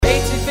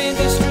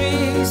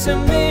is a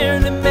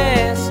merely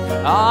mess.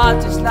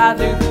 Artists'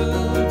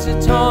 livelihoods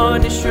are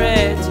torn to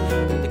shreds.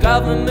 The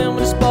government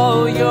will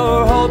spoil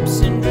your hopes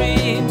and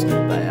dreams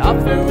by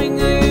offering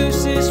a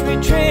useless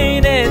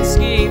retraining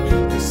scheme.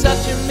 There's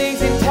such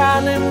amazing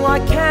talent,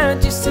 why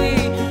can't you see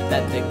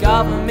that the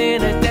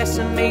government has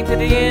decimated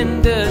the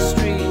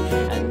industry?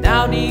 And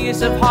now the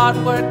years of hard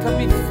work can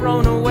be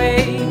thrown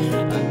away,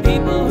 and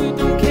people who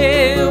don't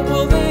care,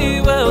 well,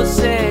 they will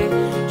say,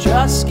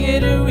 just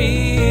get a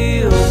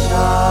real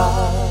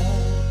job.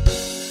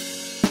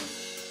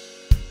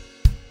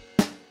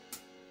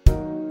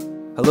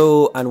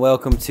 Hello and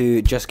welcome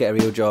to Just Get a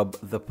Real Job,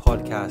 the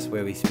podcast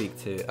where we speak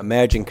to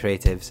emerging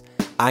creatives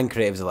and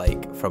creatives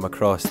alike from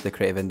across the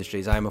creative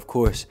industries. I am, of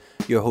course,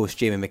 your host,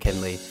 Jamie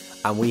McKinley,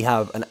 and we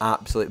have an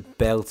absolute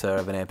belter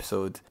of an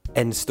episode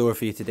in store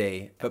for you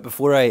today. But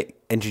before I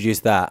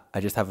introduce that,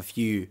 I just have a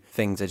few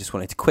things I just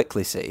wanted to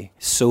quickly say.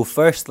 So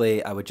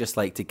firstly, I would just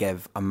like to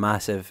give a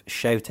massive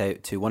shout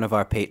out to one of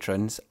our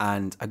patrons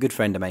and a good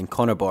friend of mine,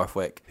 Connor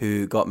Borthwick,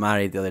 who got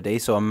married the other day.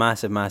 So a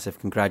massive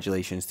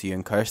congratulations to you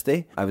and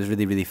Kirsty. It was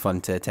really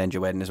fun to attend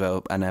your wedding as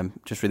well, and I'm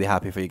just really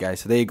happy for you guys.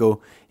 So there you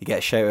go, you get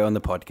a shout out on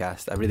the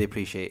podcast. I really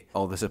appreciate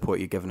all the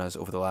support you've given us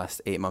over the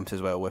last 8 months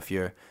as well with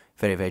your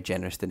very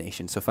generous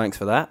donation. So thanks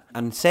for that.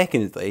 And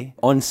secondly,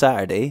 on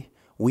Saturday,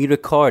 we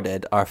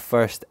recorded our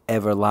first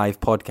ever live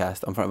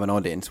podcast in front of an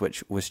audience,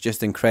 which was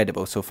just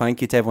incredible. So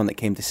thank you to everyone that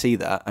came to see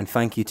that. And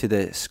thank you to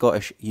the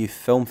Scottish Youth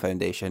Film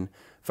Foundation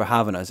for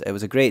having us. It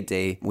was a great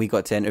day. We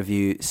got to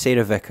interview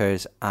Sarah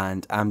Vickers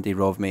and Amdi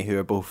Rovme, who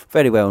are both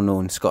very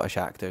well-known Scottish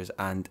actors.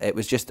 And it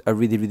was just a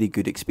really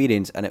good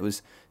experience. And it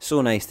was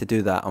so nice to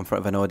do that in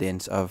front of an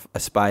audience of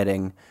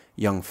aspiring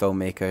young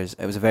filmmakers.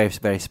 It was a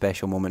very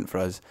special moment for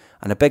us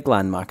and a big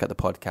landmark at the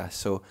podcast.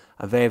 So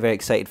I'm very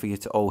excited for you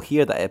to all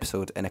hear that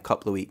episode in a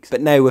couple of weeks.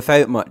 But now,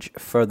 without much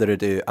further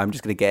ado, I'm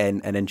just going to get in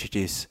and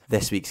introduce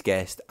this week's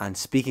guest. And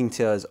speaking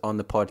to us on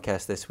the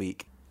podcast this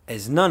week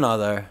is none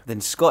other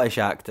than Scottish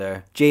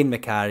actor Jane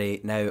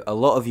McCarry. Now, a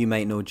lot of you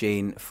might know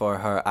Jane for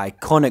her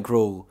iconic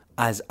role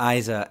as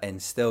Isa in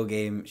Still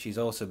Game. She's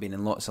also been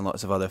in lots and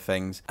lots of other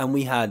things. And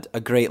we had a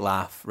great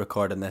laugh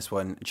recording this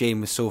one.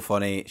 Jane was so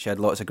funny. She had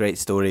lots of great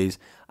stories.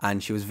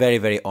 And she was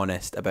very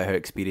honest about her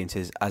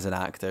experiences as an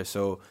actor.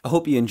 So I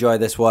hope you enjoy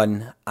this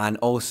one. And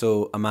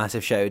also a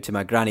massive shout out to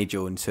my Granny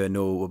Jones, who I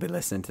know will be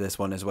listening to this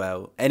one as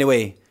well.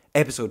 Anyway,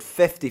 episode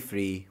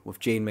 53 with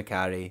Jane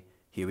McCarry.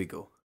 Here we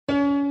go.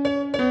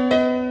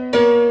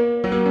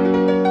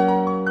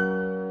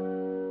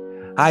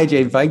 Hi,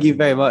 Jane. Thank you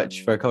very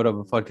much for coming on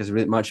the podcast.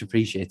 Really much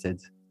appreciated.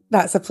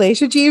 That's a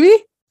pleasure, Jamie.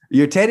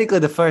 You're technically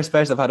the first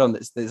person I've had on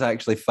that's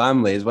actually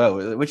family as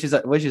well, which is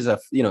a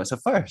it's a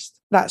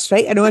first. That's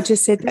right. I know I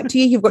just said that to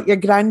you. You've got your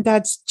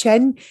granddad's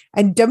chin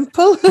and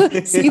dimple,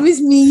 same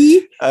as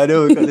me. I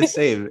know, we've got the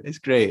same. It's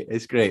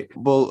great.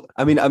 Well,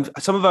 I mean,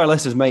 some of our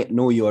listeners might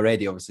know you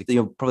already, obviously.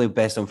 You're probably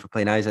best known for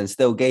playing Isa in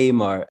Still Game,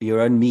 or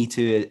you're on Me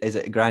Too. Is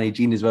it Granny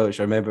Jean as well, which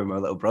I remember my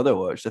little brother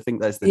watched? I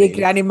think that's the name.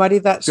 Granny Murray,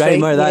 that's Granny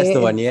right. Murray, that's the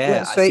one, yeah.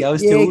 That's right. See, I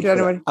was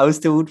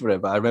too old for it,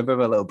 but I remember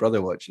my little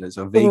brother watching it,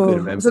 so I vaguely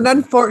remember. It's an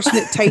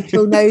unfortunate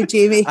title now,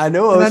 Jamie. I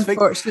know, I was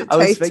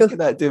thinking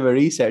that doing my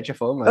research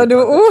of all my... I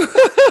know.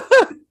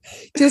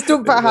 Just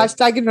don't put a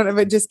hashtag in front of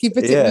it. Just keep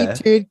it at Me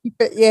Too. Keep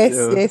it,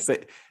 yes.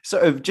 But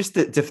sort of just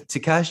to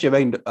cast your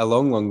mind a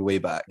long way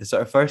back, the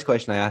sort of first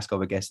question I ask all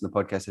the guests in the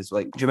podcast is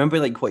like, do you remember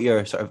like what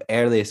your sort of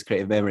earliest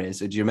creative memory is?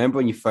 So do you remember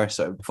when you first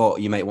sort of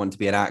thought you might want to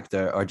be an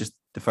actor, or just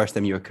the first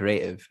time you were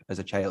creative as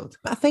a child?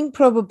 I think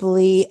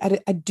probably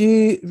I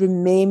do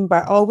remember.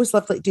 I always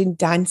loved like doing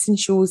dancing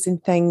shows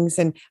and things,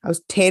 and I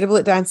was terrible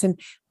at dancing.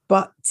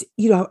 But,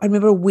 I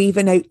remember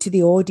waving out to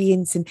the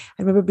audience, and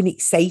I remember being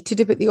excited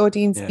about the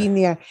audience being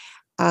there.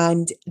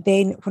 And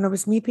then when I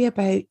was maybe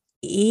about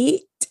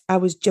 8, I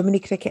was Jiminy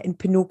Cricket in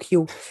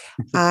Pinocchio.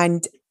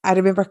 And I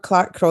remember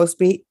Clark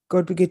Crosby,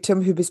 God be good to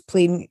him, who was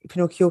playing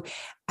Pinocchio,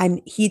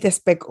 and he had this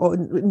big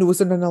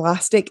nose on an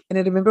elastic. And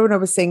I remember when I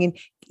was singing,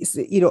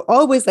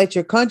 always let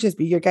your conscience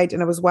be your guide.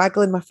 And I was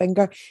waggling my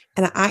finger,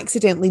 and I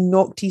accidentally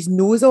knocked his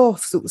nose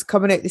off. So it was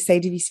coming out the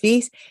side of his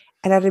face.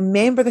 And I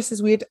remember, this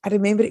is weird, I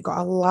remember it got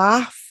a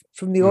laugh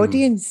from the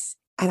audience.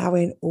 And I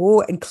went,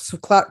 oh, and so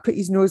Clark put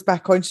his nose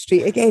back on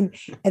straight again.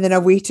 And then I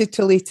waited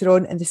till later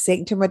on. And the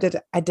second time I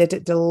did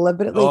it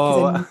deliberately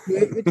because I knew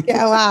it would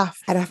get a laugh.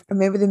 And I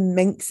remember them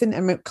minxing,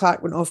 and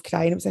Clark went off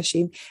crying. It was a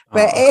shame.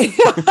 But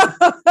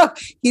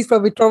he's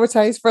probably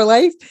traumatized for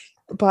life.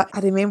 But I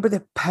remember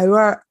the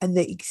power and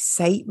the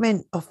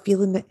excitement of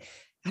feeling that,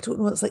 I don't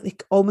know, it's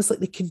like almost like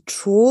the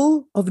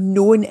control of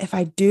knowing if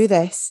I do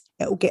this,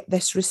 it'll get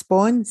this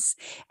response,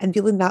 and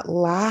feeling that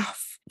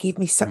laugh gave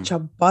me such a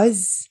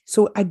buzz.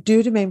 So I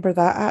do remember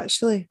that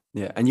actually.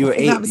 Yeah, and you were I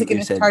think 8. that was a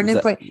kind of turning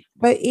point.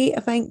 About 8, I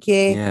think,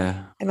 yeah.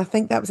 Yeah. And I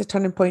think that was a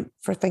turning point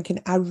for thinking,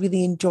 I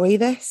really enjoy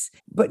this,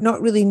 but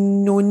not really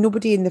knowing,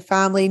 nobody in the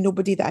family,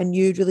 nobody that I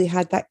knew really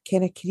had that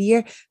kind of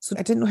career. So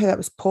I didn't know how that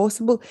was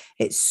possible.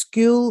 At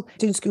school,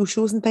 doing school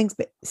shows and things,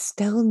 but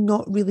still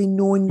not really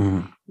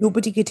knowing,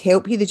 nobody could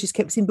help you. They just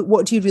kept saying, but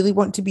what do you really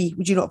want to be?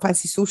 Would you not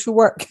fancy social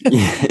work?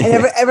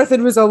 And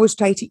everything was always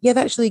trying to, yeah,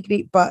 that's really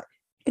great, but,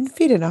 and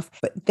fair enough.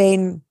 But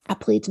then I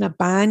played in a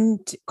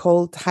band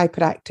called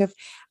Hyperactive.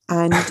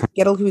 And a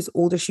girl who was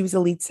older, she was a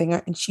lead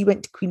singer, and she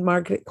went to Queen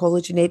Margaret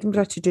College in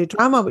Edinburgh to do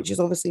drama, which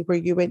is obviously where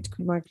you went to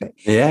Queen Margaret.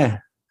 Yeah.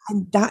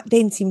 And that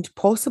then seemed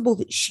possible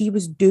that she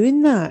was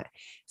doing that.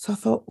 So I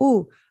thought,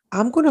 oh,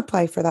 I'm going to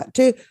apply for that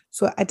too.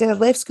 So I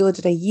left school, I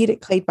did a year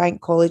at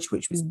Clydebank College,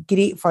 which was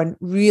great fun,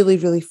 really,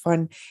 really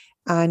fun.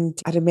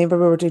 And I remember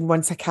we were doing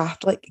Once a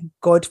Catholic.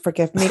 God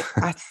forgive me,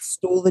 I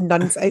stole the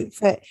nun's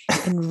outfit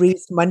and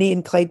raised money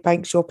in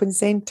Clydebank Shopping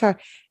Centre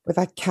with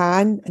a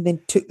can, and then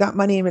took that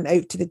money and went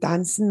out to the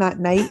dancing that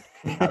night.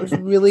 That was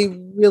really,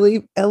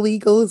 really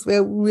illegal as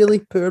well. Really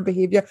poor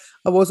behaviour.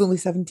 I was only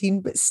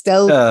 17, but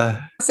still,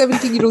 a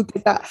 17-year-old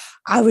did that,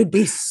 I would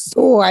be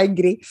so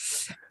angry.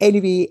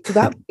 Anyway, so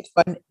that was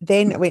fun.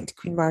 Then I went to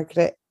Queen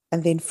Margaret,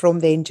 and then from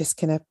then just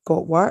kind of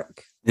got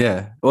work.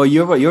 Yeah. Well,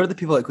 you're the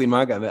people at Queen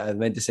Margaret, I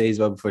meant to say as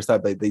well before I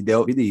start, like they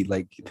really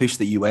like push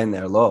that you went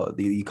there a lot.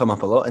 You come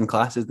up a lot in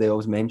classes. They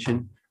always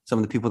mention some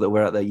of the people that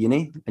were at the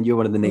uni, and you're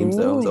one of the names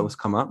that always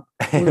come up.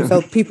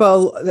 Well,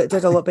 people that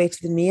did a lot better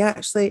than me,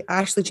 actually.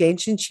 Ashley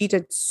Jensen, she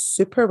did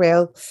super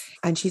well,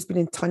 and she's been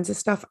in tons of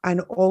stuff.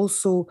 And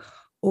also,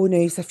 oh no,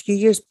 he's a few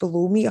years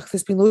below me.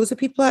 There's been loads of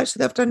people actually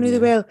that have done really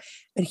well,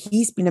 and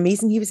he's been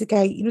amazing. He was the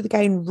guy, the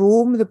guy in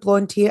Rome, the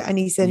blonde hair, and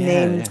he's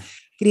in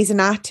Grey's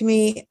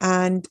Anatomy,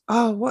 and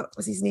what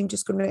was his name?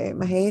 Just going right out of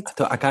my head.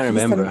 I can't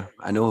remember.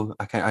 I know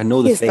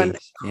the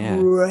face.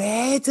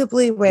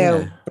 Incredibly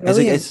well. Yeah.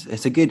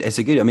 It's a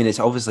good. I mean, it's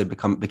obviously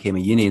became a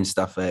uni and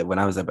stuff when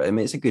I was there, but I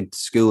mean, it's a good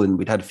school, and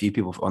we'd had a few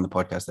people on the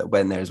podcast that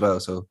went there as well.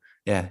 So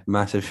yeah,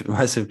 massive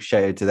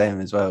shout out to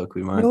them as well,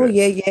 Queen Margaret. Oh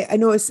yeah. I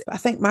know. I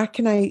think Mark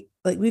and I,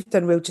 like, we've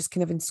done well just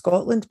kind of in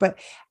Scotland, but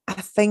I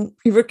think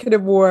we were kind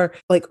of more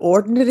like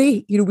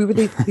ordinary. We were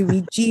the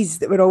Ouija's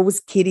that were always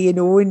carrying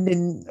on,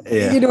 and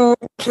we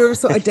were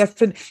sort of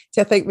different.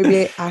 So I think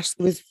maybe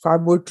Ashley was far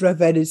more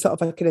driven and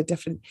sort of a kind of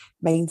different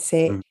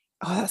mindset.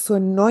 Oh, that's so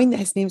annoying that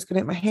his name's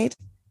going out my head.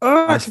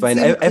 Oh, that's fine.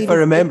 If I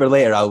remember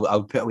later,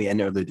 I'll put a wee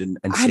interlude and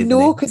I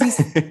know, because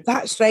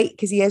that's right,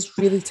 because he is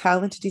really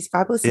talented. He's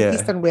fabulous. Yeah.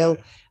 He's done well.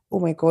 Oh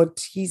my God,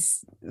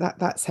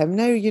 that's him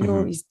now.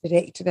 He's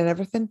directed and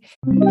everything.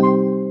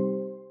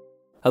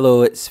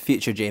 Hello, it's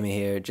Future Jamie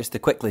here. Just to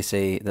quickly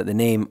say that the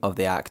name of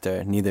the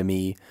actor neither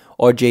me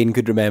or Jane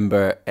could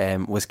remember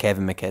was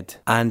Kevin McKidd.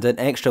 And an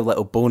extra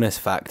little bonus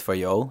fact for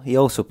y'all, he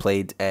also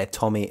played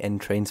Tommy in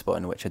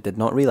Trainspotting, which I did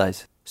not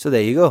realise. So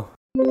there you go.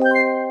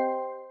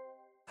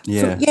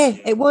 Yeah. So yeah,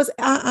 it was.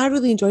 I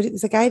really enjoyed it.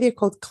 There's a guy there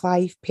called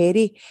Clive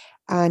Perry,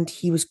 and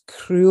he was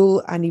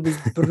cruel and he was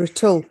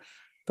brutal.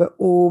 But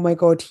oh my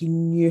God, he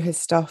knew his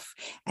stuff.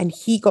 And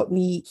he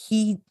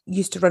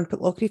used to run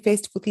Pitlochry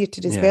Festival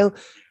Theatre as well.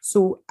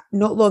 So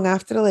not long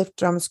after I left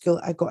drama school,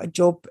 I got a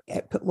job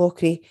at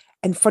Pitlochry.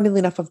 And funnily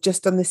enough, I've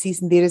just done the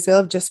season there as well.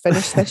 I've just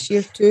finished this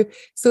year too.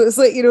 So it's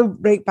like,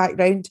 right back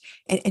round.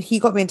 And he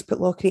got me into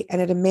Pitlochry.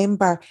 And I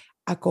remember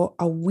I got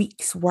a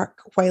week's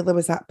work while I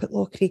was at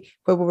Pitlochry,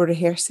 while we were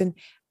rehearsing,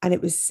 and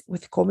it was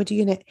with the comedy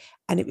unit,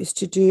 and it was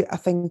to do a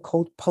thing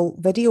called Pulp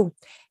Video.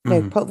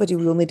 Now, Pulp Video,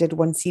 we only did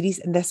one series,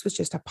 and this was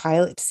just a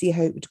pilot to see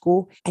how it would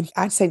go. And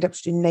I'd signed up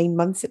to do 9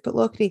 months at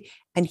Pitlochry,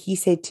 and he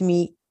said to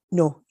me,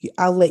 no,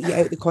 I'll let you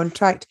out the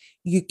contract.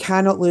 You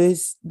cannot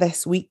lose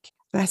this week.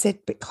 And I said,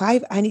 but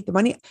Clive, I need the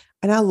money.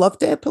 And I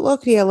loved it at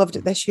Pitlochry. I loved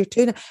it this year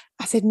too. And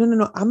I said,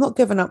 no, I'm not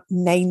giving up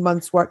 9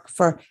 months work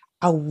for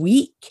a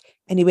week.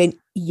 And he went,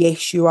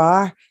 yes, you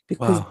are,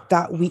 because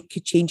that week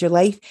could change your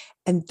life.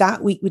 And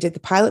that week we did the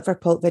pilot for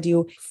Pulp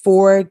Video.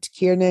 Ford,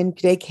 Kiernan,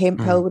 Greg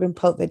Hemphill were in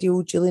Pulp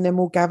Video, Julian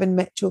Immel, Gavin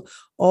Mitchell,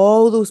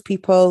 all those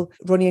people.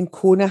 Ronnie and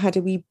Kona had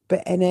a wee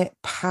bit in it.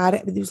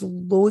 Parrot, there was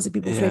loads of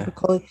people, Fred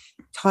McCauley,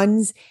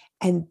 tons.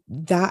 And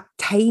that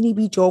tiny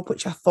wee job,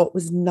 which I thought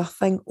was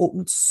nothing,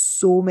 opened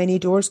so many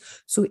doors.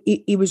 So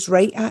he was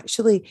right,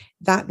 actually.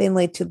 That then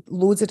led to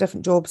loads of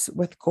different jobs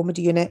with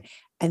Comedy Unit.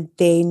 And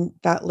then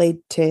that led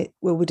to,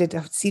 we did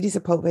a series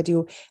of Pulp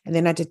Video, and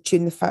then I did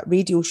Tune the Fat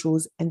radio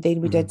shows, and then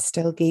we did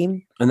Still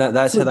Game. And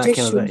that's how that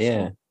came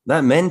about,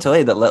 that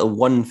mentally, that little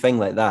one thing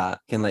like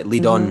that can like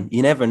lead on.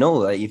 You never know,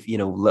 like if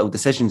little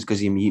decisions,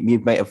 because you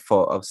might have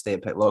thought of stay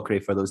at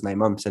Pitlochry for those 9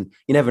 months, and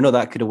you never know,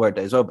 that could have worked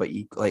out as well. But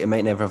it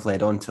might never have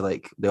led on to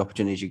like the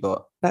opportunities you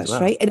got. That's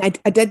right, and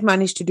I did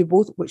manage to do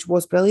both, which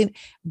was brilliant.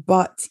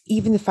 But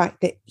even the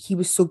fact that he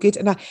was so good,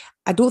 and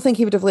I don't think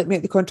he would have let me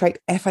out the contract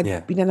if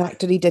I'd been an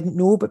actor he didn't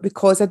know, but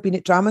because I'd been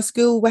at drama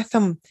school with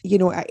him,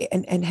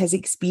 and his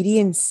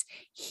experience,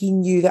 he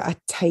knew that a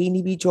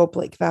tiny wee job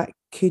like that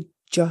could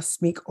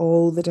just make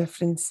all the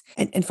difference.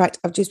 And in fact,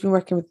 I've just been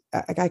working with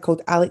a guy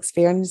called Alex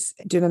Ferns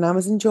doing an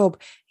Amazon job.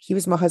 He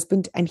was my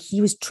husband, and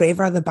he was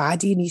Trevor the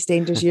baddie in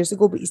EastEnders years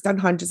ago, but he's done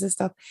hundreds of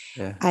stuff.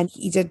 Yeah. And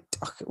he did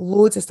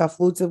loads of stuff,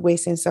 loads of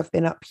West End stuff.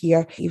 Then up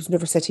here, he was in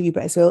River City a wee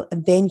bit as well.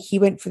 And then he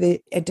went for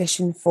the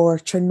audition for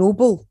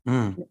Chernobyl.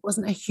 It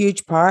wasn't a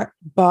huge part,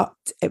 but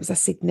it was a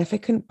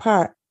significant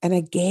part. And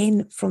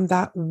again, from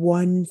that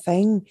one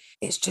thing,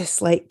 it's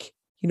just like,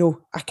 you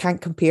know, I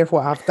can't compare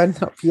what I've done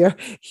up here.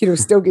 You know,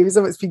 still gave me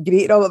some, it's been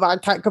great and all of that. I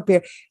can't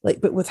compare. Like,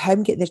 but with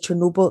him getting the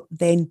Chernobyl,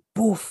 then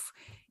both,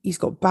 he's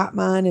got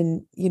Batman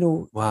and, you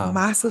know,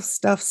 massive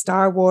stuff,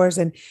 Star Wars.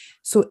 And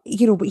so,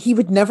 you know, but he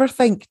would never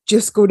think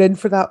just going in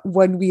for that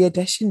one wee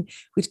audition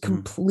would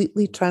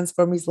completely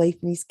transform his life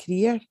and his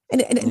career.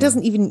 And it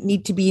doesn't even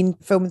need to be in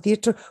film and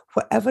theatre,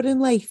 whatever in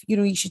life, you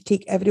know, you should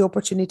take every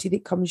opportunity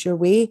that comes your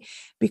way,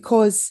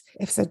 because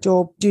if it's a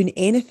job doing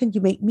anything,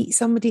 you might meet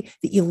somebody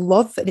that you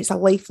love and it's a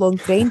lifelong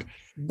friend.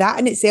 That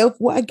in itself,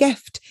 what a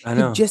gift. I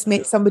know. You just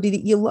met somebody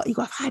that you love. You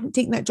go, if I hadn't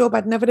taken that job,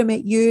 I'd never have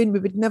met you, and we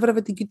would never have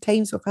had the good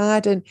times we've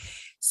had. And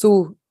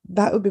so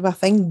that would be my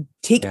thing.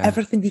 Take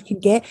everything you can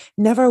get.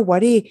 Never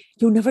worry.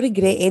 You'll never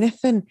regret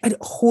anything. I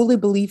wholly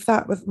believe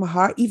that with my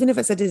heart. Even if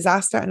it's a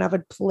disaster, and I've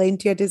had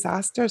plenty of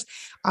disasters,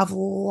 I've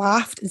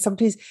laughed. And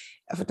sometimes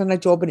if I've done a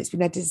job and it's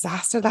been a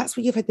disaster, that's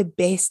where you've had the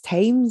best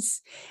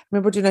times. I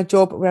remember doing a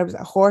job where I was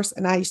at a horse,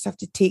 and I used to have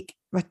to take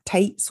my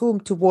tights home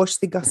to wash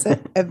the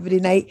gusset every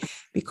night,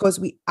 because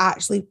we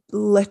actually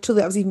literally,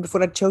 that was even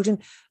before I had children,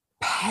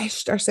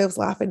 pissed ourselves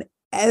laughing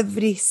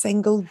every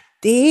single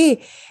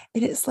day.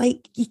 And it's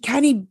like, you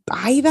can't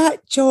buy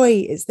that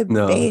joy. It's the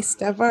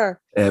best ever.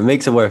 It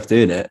makes it worth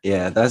doing it.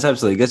 Yeah,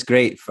 that's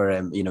great for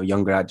you know,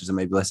 younger actors that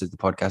maybe listen to the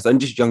podcast, and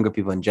just younger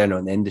people in general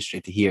in the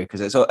industry to hear, because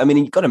it's all, I mean,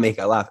 you've got to make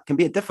it a laugh. It can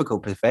be a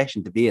difficult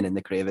profession to be in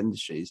the creative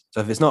industries. So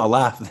if it's not a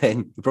laugh,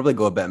 then you probably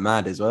go a bit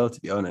mad as well, to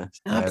be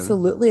honest.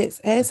 Absolutely. It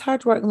is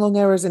hard work and long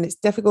hours, and it's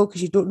difficult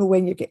because you don't know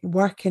when you're getting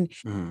work. And,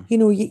 you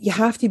know, you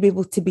have to be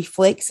able to be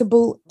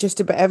flexible. Just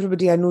about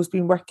everybody I know has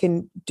been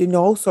working, doing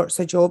all sorts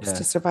of jobs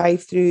to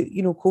survive through,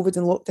 you know, COVID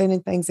and lockdown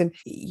and things. And,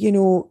 you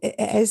know, it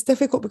is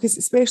difficult, because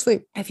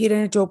especially if you're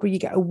in a job where you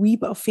get a wee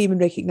bit of fame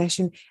and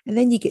recognition, and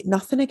then you get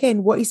nothing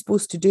again. What are you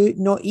supposed to do?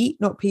 Not eat,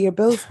 not pay your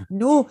bills?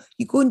 No,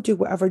 you go and do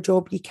whatever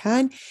job you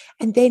can.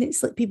 And then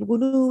it's like people go,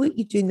 no, what are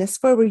you doing this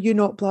for? Were you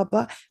not blah,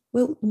 blah?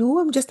 Well, no,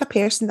 I'm just a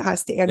person that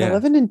has to earn a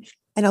living,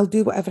 and I'll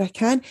do whatever I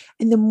can.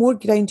 And the more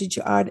grounded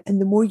you are,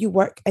 and the more you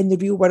work in the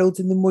real world,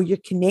 and the more you're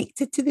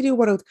connected to the real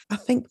world, I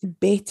think the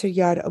better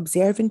you are at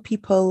observing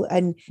people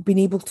and being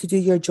able to do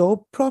your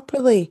job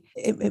properly.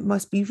 It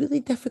must be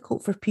really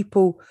difficult for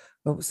people.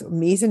 Well, it's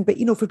amazing, but,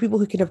 you know, for people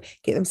who kind of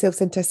get themselves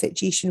into a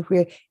situation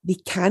where they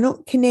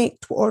cannot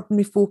connect with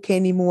ordinary folk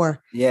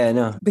anymore. Yeah,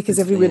 no. Because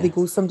everywhere they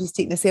go, somebody's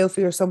taking a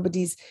selfie, or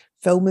somebody's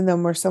filming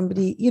them, or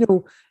somebody, you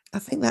know, I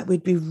think that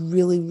would be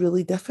really,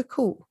 really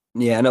difficult.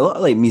 Yeah, and a lot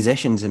of like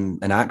musicians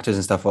and actors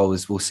and stuff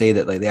always will say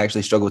that like they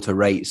actually struggle to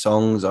write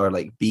songs or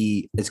like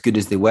be as good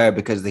as they were,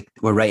 because they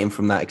were writing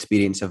from that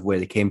experience of where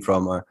they came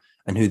from, or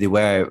and who they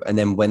were. And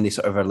then when they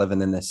sort of are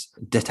living in this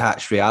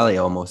detached reality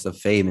almost of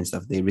fame and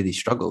stuff, they really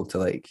struggle to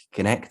like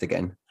connect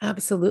again.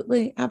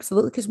 Absolutely.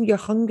 Because when you're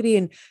hungry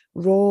and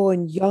raw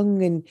and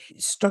young and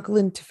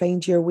struggling to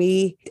find your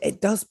way, it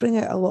does bring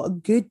out a lot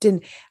of good.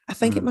 And I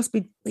think it must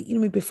be like, you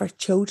know, maybe for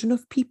children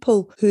of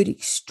people who are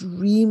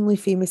extremely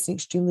famous and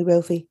extremely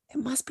wealthy, it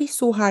must be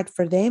so hard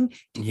for them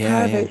to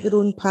carve out their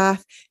own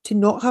path, to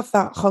not have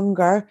that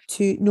hunger,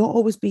 to not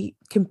always be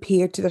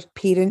compared to their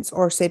parents,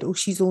 or said, oh,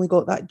 she's only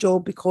got that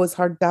job because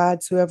her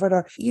dad's whoever,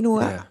 or, you know,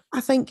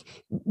 I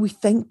think we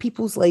think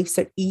people's lives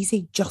are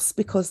easy just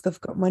because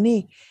they've got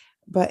money.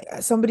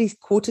 But somebody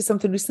quoted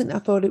something recently, I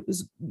thought it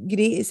was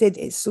great. It said,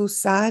 it's so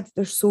sad,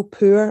 they're so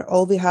poor,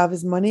 all they have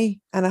is money.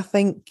 And I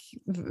think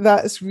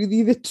that's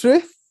really the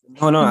truth.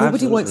 Oh, no, nobody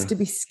absolutely wants to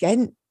be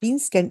skint. Being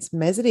skint's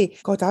misery.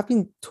 God, I've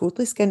been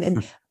totally skint. And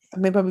I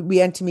remember we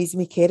went to Maisie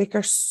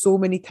McKerricker so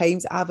many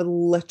times. I've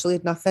literally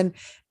had nothing.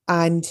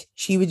 And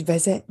she would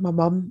visit my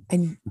mum,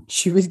 and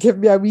she would give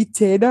me a wee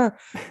tenner.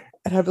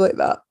 And I'd be like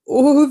that,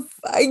 oh,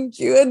 thank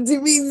you, Auntie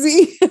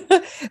Maisie.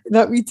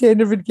 That wee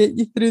tenner would get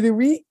you through the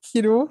week,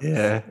 you know.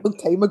 Yeah. A long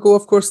time ago,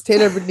 of course,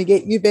 tenner wouldn't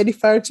get you very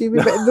far, Jamie,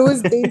 but in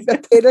those days, a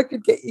tenner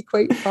could get you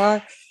quite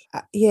far.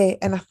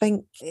 And I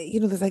think, you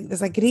know,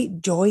 there's a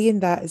great joy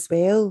in that as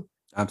well.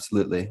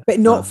 Absolutely. But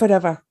not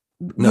forever.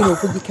 No. You know,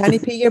 when you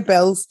can't pay your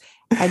bills,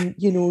 and,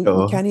 you know,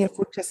 you can't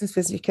afford Christmas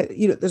for your kid,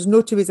 you know, there's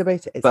no two ways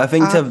about it. It's but I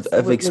think to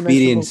have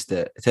experienced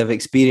miserable.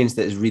 it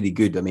is really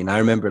good. I mean, I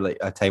remember like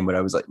a time where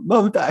I was like,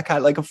 Mum, Dad, I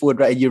can't like afford,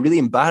 right? And you're really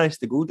embarrassed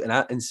to go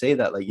and say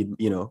that, like,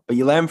 you know, but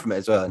you learn from it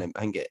as well. And I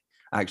think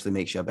actually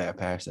makes you a better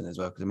person as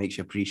well, because it makes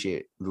you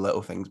appreciate the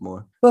little things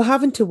more. Well,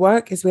 having to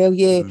work as well,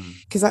 yeah.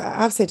 Because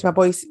I've said to my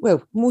boys,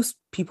 well, most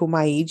people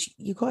my age,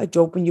 you got a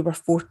job when you were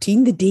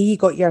 14. The day you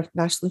got your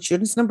national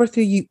insurance number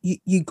through,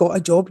 you got a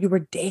job. You were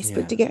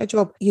desperate to get a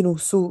job,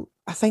 so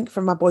I think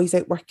for my boys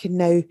out working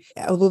now,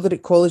 although they're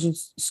at college and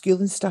school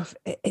and stuff,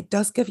 it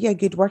does give you a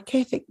good work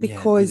ethic,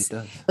 because it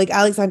really does. like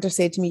Alexander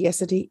said to me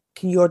yesterday,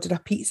 can you order a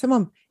pizza,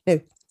 Mum? Now,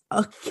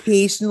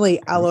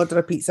 occasionally I'll order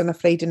a pizza on a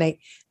Friday night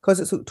because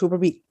it's October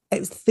week. It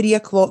was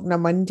 3:00 on a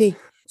Monday.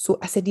 So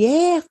I said,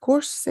 yeah, of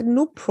course. I said,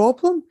 no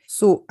problem.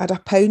 So I had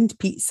a pound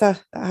pizza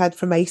that I had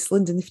from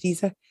Iceland in the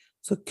freezer.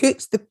 So I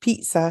cooked the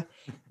pizza.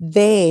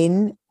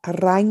 Then I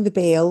rang the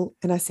bell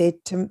and I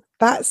said to him,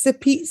 that's the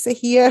pizza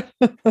here.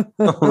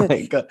 Oh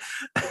my God.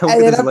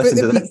 And then I put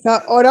the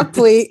pizza on a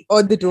plate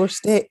on the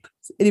doorstep.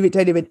 And he went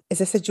down and he went, is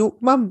this a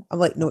joke, Mum? I'm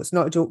like, no, it's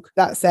not a joke.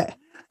 That's it.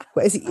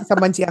 What is it? It's a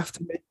Monday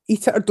afternoon.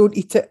 Eat it or don't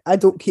eat it. I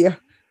don't care.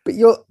 But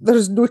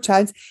there's no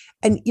chance.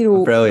 And,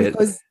 Brilliant.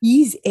 Because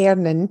he's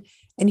earning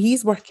and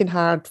he's working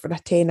hard for a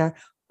tenner,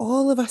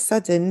 all of a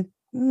sudden,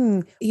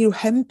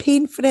 him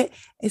paying for it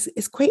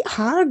is quite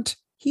hard.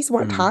 He's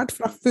worked hard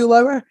for a full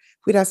hour.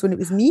 Whereas when it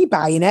was me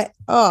buying it,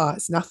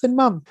 it's nothing,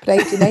 Mum.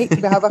 Friday night,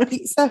 can we have a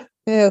pizza?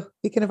 Yeah,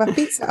 we can have a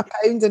pizza at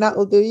 £1 and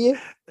that'll do you.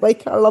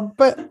 Like it or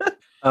lump it.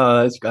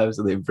 Oh, that's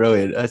absolutely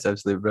brilliant. That's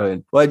absolutely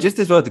brilliant. Well, just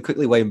as well to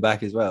quickly wind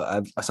back as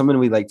well, something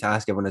we like to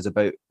ask everyone is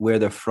about where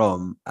they're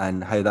from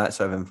and how that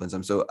sort of influenced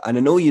them. So, and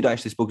I know you'd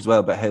actually spoke as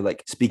well about how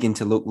like speaking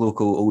to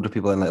local older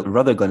people in like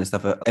Rutherglen and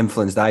stuff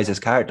influenced Isa's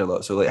character a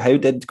lot. So like how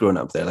did growing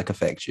up there like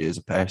affect you as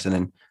a person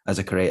and as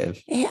a creative?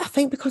 I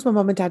think because my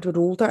mum and dad were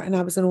older and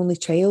I was an only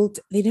child,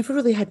 they never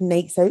really had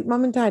nights out,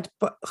 mum and dad,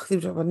 but they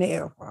would have a night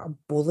at a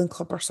bowling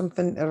club or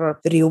something, or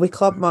the railway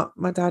club.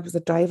 My dad was a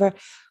driver.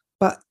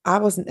 But I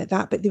wasn't at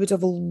that, but they would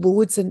have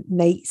loads of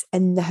nights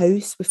in the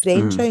house with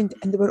friends round,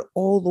 and they were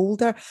all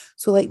older.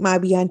 So like my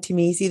wee Auntie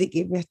Maisie that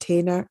gave me a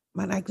tenner,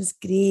 my Agnes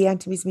Gray,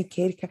 Auntie Maisie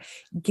McKerricker,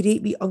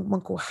 great wee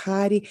Uncle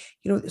Harry.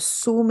 There's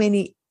so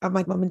many of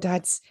my mum and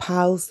dad's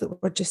pals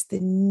that were just the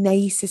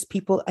nicest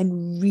people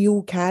and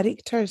real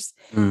characters.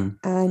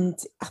 And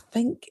I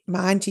think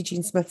my Auntie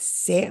Jean Smith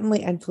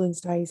certainly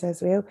influenced Isa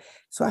as well.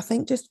 So I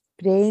think just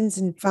friends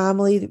and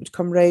family that would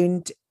come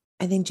round,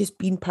 and then just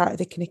being part of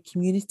the kind of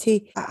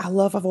community.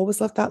 I've always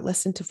loved that.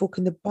 Listen to folk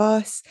in the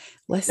bus,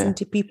 listen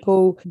to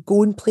people,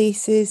 going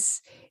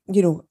places.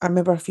 I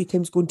remember a few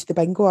times going to the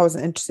bingo. I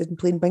wasn't interested in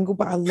playing bingo,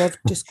 but I loved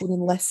just going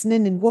and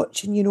listening and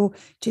watching,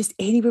 just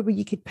anywhere where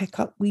you could pick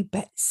up wee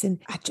bits.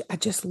 And I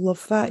just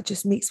love that. It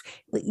just makes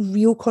like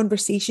real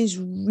conversations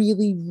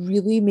really,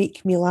 really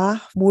make me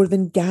laugh more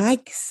than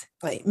gags.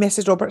 Like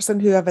Mrs. Robertson,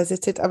 who I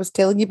visited, I was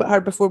telling you about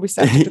her before we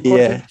started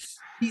recording.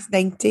 She's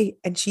 90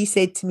 and she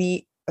said to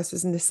me, this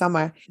was in the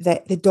summer,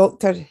 that the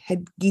doctor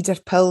had gied her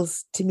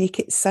pills to make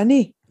it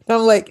sunny. And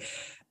I'm like,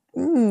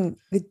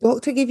 the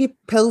doctor gave you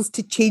pills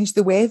to change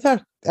the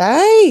weather?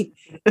 Aye.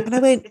 And I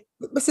went,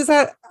 Mrs.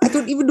 R, I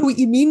don't even know what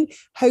you mean.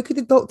 How could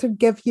the doctor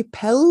give you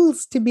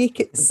pills to make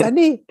it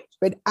sunny? She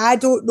went, I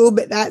don't know,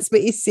 but that's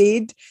what he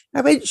said.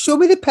 I went, show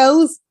me the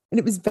pills. And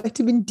it was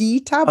vitamin D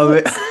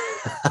tablets.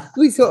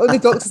 So the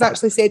doctors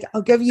actually said,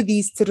 I'll give you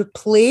these to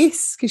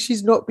replace, because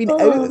she's not been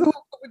out of the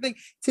whole thing,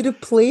 to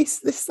replace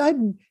the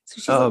sun. So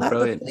she's like, that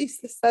replace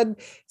the sun.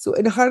 So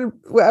in her,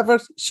 whatever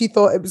she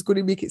thought it was going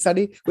to make it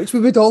sunny, which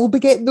we would all be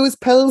getting those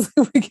pills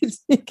if we could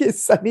make it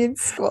sunny in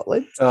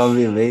Scotland. Oh, it'd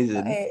be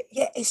amazing.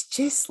 It's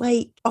just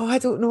like, I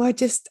don't know.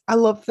 I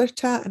love their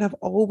chat and I've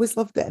always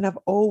loved it. And I've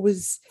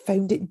always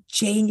found it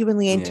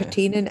genuinely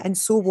entertaining and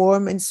so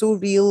warm and so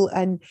real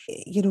and,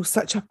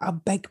 such a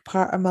big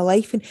part of my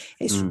life. And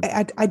it's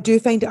I do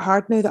find it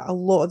hard now that a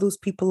lot of those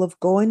people have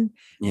gone.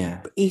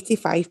 Yeah.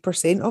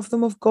 85% of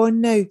them have gone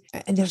now.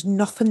 And there's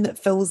nothing that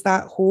fills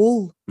that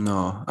hole.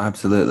 No,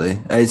 absolutely.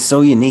 It's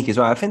so unique as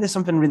well. I think there's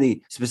something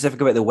really specific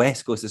about the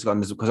West Coast of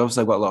Scotland, because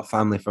obviously I've got a lot of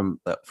family from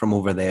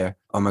over there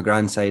on my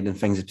grand side and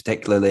things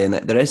particularly, and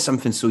there is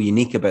something so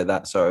unique about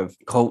that sort of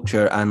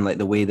culture and like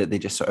the way that they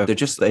just they're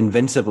just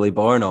invincibly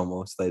born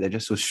almost. Like they're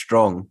just so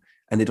strong.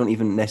 And they don't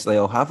even necessarily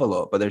all have a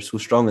lot, but they're so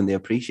strong and they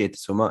appreciate it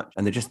so much.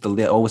 And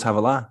they always have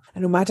a laugh. I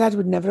know my dad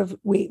would never have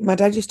my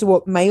dad used to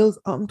walk miles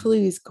up until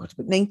he was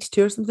about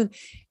 92 or something.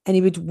 And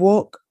he would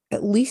walk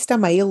at least a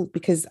mile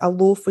because a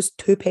loaf was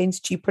 2 pence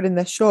cheaper in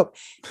this shop.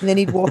 And then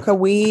he'd walk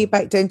away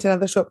back down to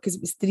another shop because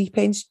it was 3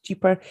 pence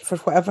cheaper for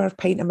whatever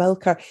pint of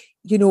milk. Or,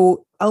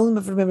 I'll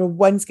never remember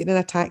once getting in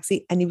a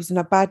taxi and he was in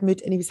a bad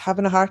mood and he was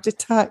having a heart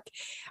attack.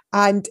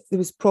 And there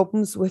was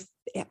problems with,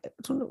 I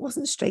don't know, it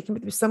wasn't striking,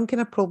 but there was some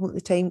kind of problem at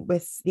the time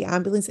with the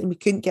ambulance and we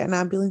couldn't get an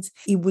ambulance.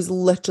 He was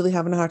literally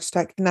having a heart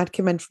attack and I'd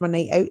come in from a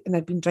night out and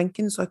I'd been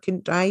drinking, so I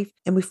couldn't drive.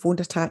 And we phoned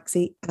a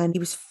taxi and he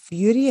was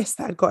furious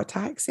that I'd got a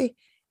taxi.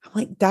 I'm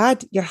like,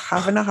 Dad, you're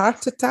having a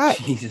heart attack.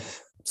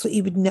 Jesus. So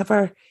he would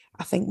never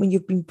I think when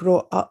you've been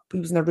brought up,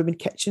 we was in a room and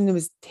kitchen, there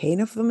was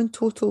 10 of them in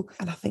total.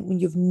 And I think when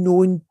you've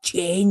known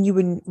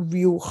genuine,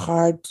 real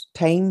hard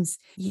times,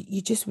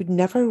 you just would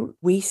never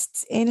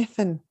waste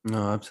anything.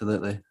 No,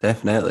 absolutely.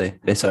 Definitely.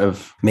 It sort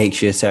of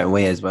makes you a certain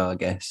way as well, I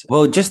guess.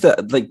 Well, just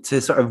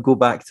to sort of go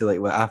back to like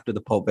after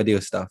the pop video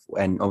stuff,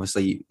 and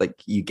obviously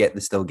like you get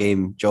the Still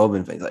Game job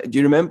and things. Like, do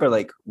you remember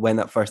like when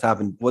that first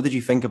happened? What did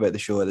you think about the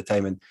show at the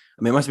time? And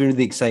I mean, it must have been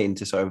really exciting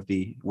to sort of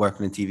be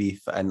working in TV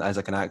and as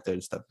like an actor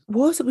and stuff. It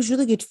was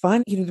really good fun.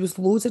 You know, there was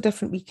loads of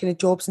different wee kind of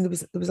jobs, and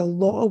there was a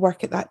lot of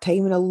work at that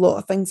time, and a lot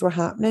of things were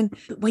happening.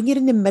 But when you're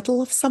in the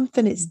middle of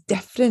something, it's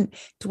different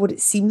to what it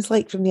seems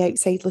like from the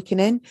outside looking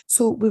in.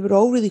 So we were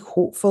all really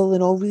hopeful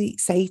and all really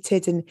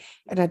excited, and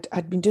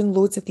I'd been doing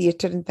loads of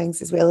theatre and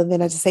things as well. And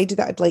then I decided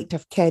that I'd like to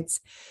have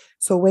kids.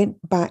 So I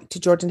went back to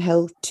Jordan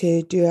Hill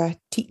to do a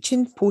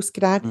teaching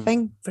post-grad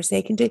thing for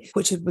secondary,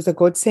 which was a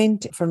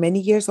godsend for many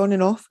years on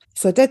and off.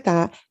 So I did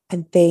that,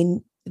 and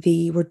then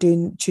they were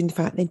doing Tune the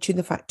Fat, and then Tune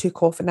the Fat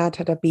took off and I'd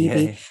had a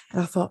baby. Yeah.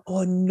 And I thought,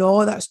 oh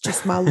no, that's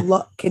just my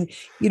luck. And,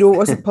 you know, it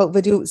wasn't Pulp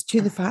Video, it was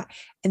Tune the Fat.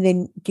 And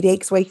then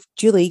Greg's wife,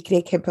 Julie,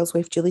 Greg Hemphill's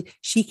wife, Julie,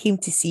 she came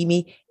to see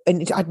me,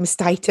 and I had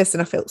mastitis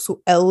and I felt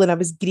so ill and I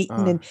was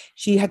greeting and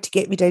she had to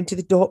get me down to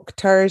the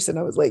doctors. And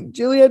I was like,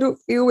 Julie, I don't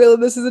feel well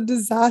and this is a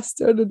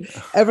disaster. And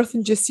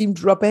everything just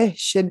seemed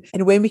rubbish. And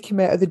when we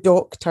came out of the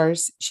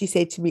doctors, she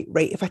said to me,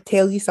 right, if I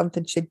tell you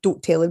something, she said,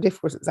 don't tell him,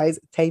 of course it was eyes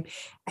at the time.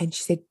 And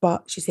she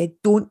said,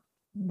 don't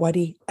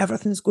worry,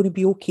 everything's going to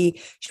be okay.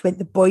 She went,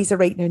 the boys are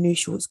writing a new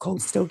show, it's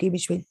called Still Game.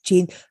 She went,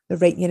 Jane, they're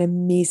writing an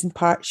amazing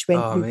part. She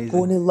went, you're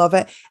going to love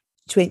it.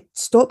 She went,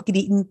 stop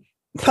greeting,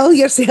 pull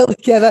yourself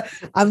together.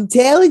 I'm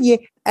telling you,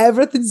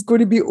 everything's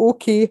going to be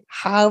okay.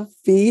 Have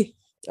faith.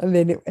 And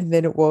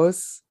then it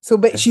was. So,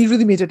 but she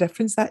really made a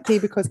difference that day,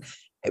 because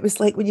it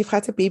was like when you've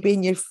had a baby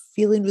and you're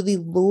feeling really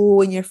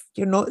low and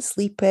you're not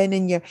sleeping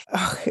and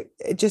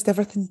it just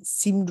everything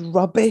seemed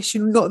rubbish.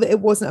 You know, not that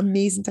it wasn't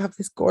amazing to have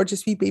this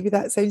gorgeous wee baby.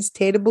 That sounds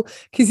terrible,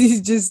 because he's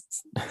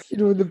just, you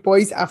know, the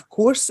boys, of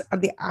course, are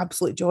the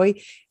absolute joy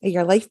in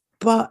your life.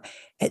 But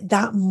at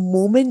that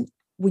moment,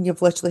 when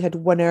you've literally had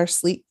 1 hour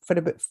sleep for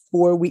about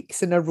 4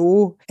 weeks in a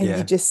row, and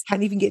you just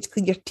can't even get to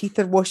clean your teeth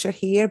or wash your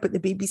hair, but the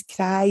baby's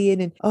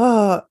crying,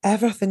 and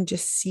everything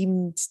just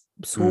seemed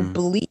so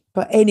bleak.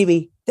 But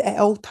anyway, it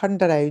all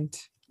turned around.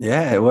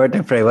 Yeah, it worked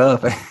out pretty well.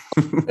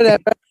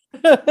 Whatever.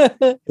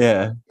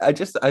 Yeah,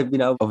 I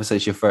mean, obviously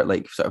it's your first,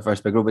 like, sort of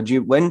first big role, but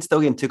when Still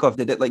Game took off,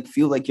 did it like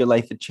feel like your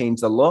life had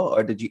changed a lot,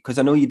 or did you, because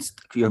I know you're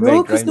very grounded?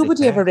 No, because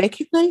nobody ever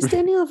recognised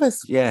any of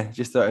us. Yeah,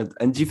 just sort of.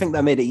 And do you think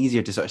that made it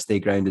easier to sort of stay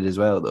grounded as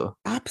well, though?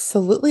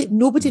 Absolutely,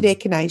 nobody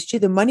recognised you.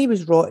 The money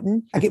was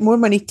rotten. I get more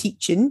money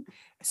teaching.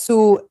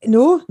 So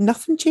no,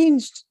 nothing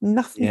changed.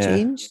 Nothing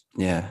changed.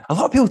 Yeah. A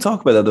lot of people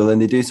talk about that though,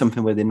 and they do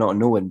something where they're not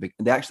knowing, but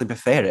they actually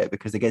prefer it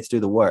because they get to do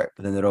the work,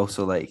 but then they're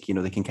also like, you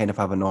know, they can kind of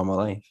have a normal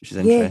life, which is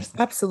interesting.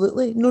 Yeah,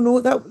 absolutely.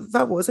 No,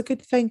 that was a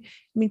good thing.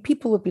 I mean,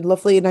 people have been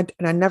lovely, and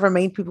I never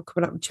mind people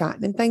coming up and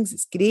chatting and things.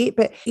 It's great,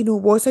 but you know,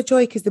 it was a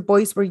joy because the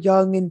boys were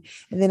young, and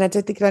then I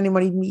did the Granny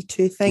Murray Me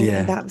Too thing,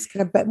 and that was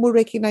kind of a bit more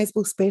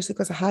recognisable, especially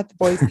because I had the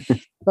boys.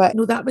 But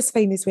no, that was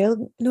fine as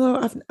well.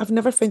 No, I've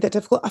never found that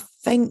difficult. I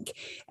think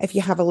if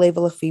you have a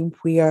level of fame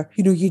where,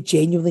 you know, you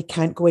genuinely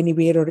can't go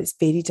anywhere, or it's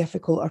very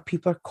difficult, or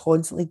people are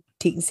constantly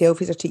taking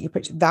selfies or taking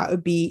pictures, that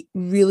would be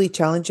really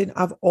challenging.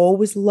 I've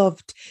always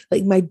loved,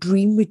 like, my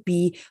dream would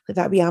be like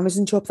that wee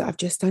Amazon job that I've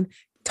just done.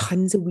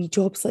 Tons of wee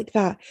jobs like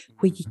that,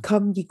 where you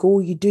come, you go,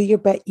 you do your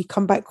bit, you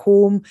come back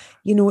home.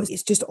 You know,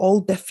 it's just all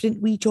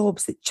different wee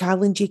jobs that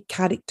challenge you,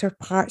 character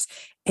parts,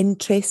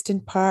 interesting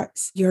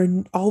parts.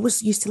 You're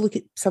always used to look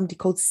at somebody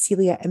called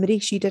Celia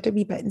Imrie. She did a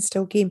wee bit in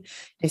Still Game.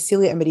 Now,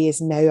 Celia Imrie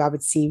is now, I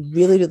would say,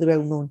 really, really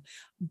well known.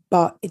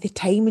 But at the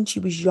time when she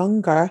was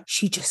younger,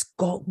 she just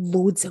got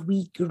loads of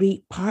wee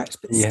great parts,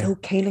 but still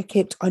kind of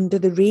kept under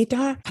the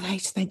radar. And I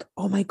just think,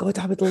 oh my God,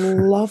 I would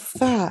love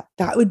that.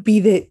 That would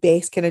be the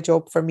best kind of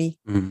job for me.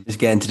 Just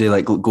getting to do,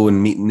 like, go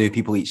and meet new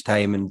people each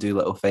time and do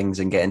little things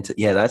and get into,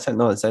 that's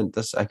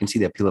I can see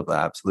the appeal of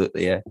that.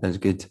 Absolutely. Yeah, that's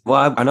good.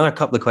 Well, I know a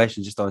couple of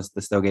questions just on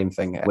the Still Game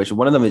thing, which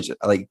one of them is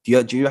like,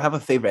 do you have a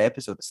favourite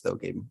episode of Still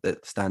Game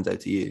that stands out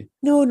to you?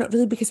 No, not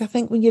really, because I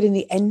think when you're in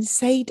the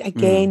inside,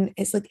 again,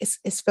 it's like,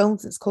 it's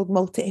filmed, it's called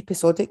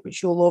multi-episodic,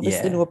 which you'll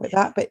obviously know about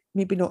that, but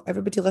maybe not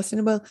everybody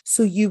listening will.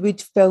 So you would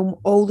film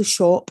all the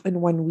shop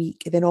in 1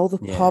 week, and then all the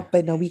pub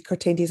in a week or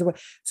 10 days.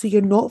 So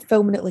you're not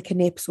filming it like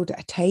an episode at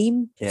a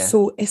time. Yeah.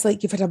 So it's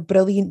like you've had a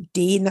brilliant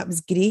day and that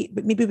was great,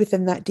 but maybe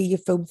within that day you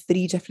filmed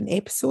 3 different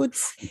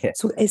episodes. Yeah.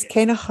 So it's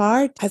kind of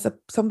hard as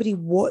somebody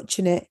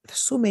watching it. There's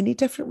so many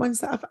different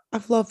ones that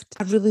I've loved.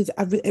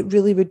 It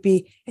really would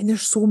be, and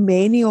there's so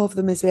many of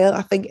them as well.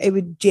 I think it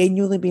would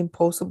genuinely be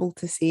impossible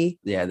to say.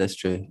 Yeah, that's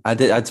true. I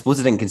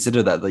suppose I didn't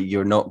consider that, like,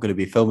 you're not going to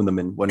be filming them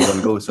in one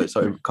go, so it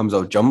sort of comes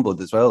all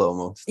jumbled as well,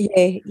 almost.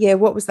 Yeah.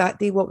 What was that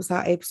day? What was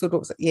that episode?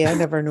 I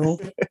never know.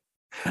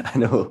 I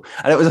know,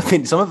 and it was, I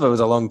think some of it was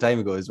a long time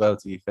ago as well,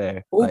 to be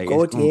fair. Oh, like,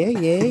 God,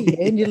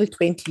 yeah, nearly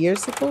 20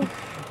 years ago.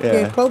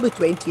 Yeah, probably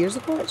 20 years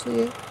ago,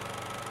 actually. Yeah.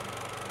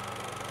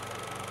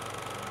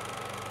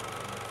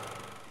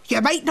 You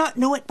might not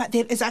know it, but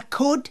there is a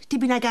code to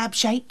being a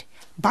gabshite.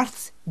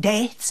 Births,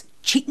 deaths,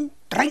 cheating,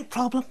 drink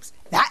problems.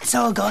 That's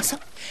all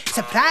gossip.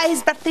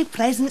 Surprise birthday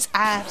presents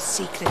are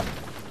secret.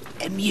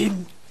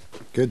 Immune.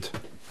 Good.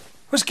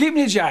 What's keeping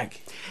you,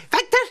 Jack?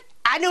 Victor,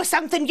 I know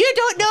something you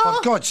don't know.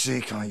 For God's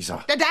sake,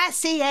 Isa. Did I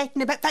say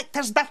anything about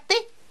Victor's birthday?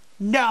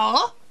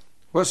 No.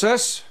 What's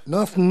this?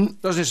 Nothing.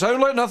 Doesn't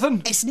sound like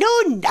nothing. It's no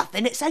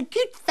nothing. It's a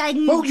good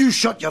thing. Will you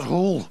shut your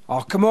hole?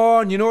 Oh, come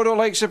on. You know I don't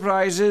like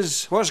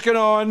surprises. What's going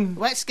on?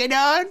 What's going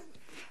on?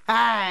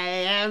 I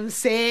am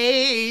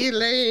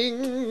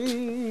sailing.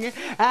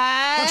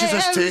 What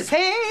is this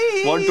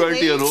tape?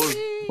 120 a road.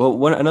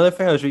 Well, another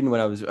thing I was reading when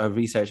I was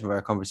researching for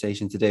our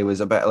conversation today was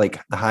about like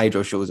the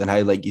hydro shows and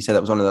how, like you said,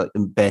 that was one of the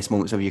best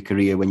moments of your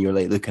career when you're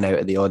like looking out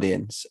at the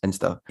audience and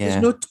stuff. Yeah.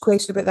 There's no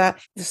question about that.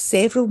 There's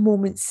several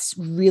moments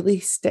really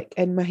stick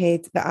in my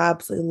head that I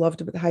absolutely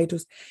loved about the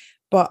hydros.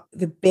 But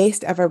the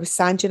best ever was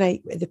Sanjay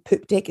night at the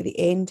poop deck at the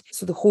end.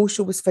 So the whole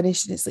show was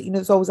finished, and it's like,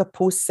 there's always a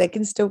post-sig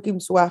and still game.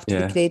 So after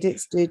the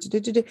credits, and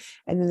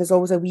then there's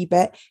always a wee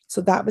bit.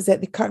 So that was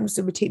it. The curtains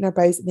were taking our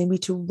bows, and then we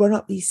had to run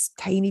up these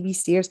tiny wee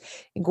stairs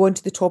and go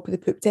onto the top of the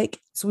poop deck.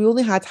 So we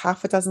only had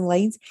half a dozen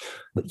lines,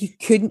 but you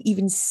couldn't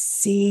even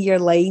say your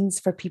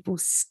lines for people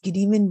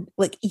screaming.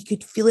 Like you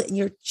could feel it in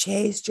your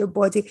chest, your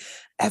body.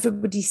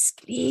 Everybody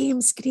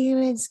screaming.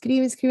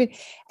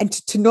 And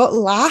to not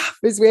laugh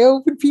as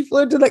well when people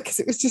are doing it, because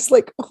it was just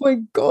like, oh my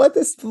God,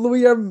 this blew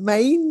your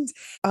mind.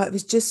 It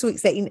was just so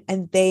exciting.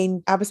 And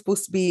then I was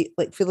supposed to be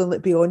like feeling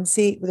like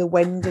Beyonce with the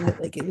wind, and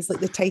it was like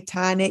the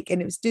Titanic,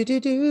 and it was do.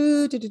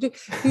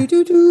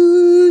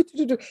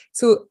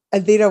 So,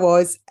 and there I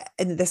was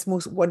in this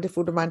most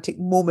wonderful romantic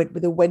moment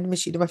with a wind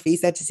machine in my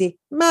face. I had to say,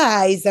 my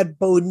eyes are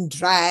bone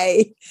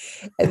dry.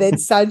 And then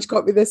Sanj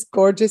got me this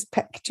gorgeous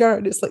picture,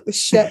 and it's like the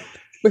ship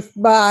with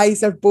my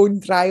eyes are bone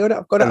dry on it.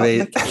 I've got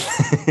it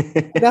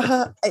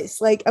up.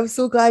 It's like, I'm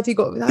so glad he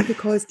got me that,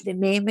 because the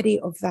memory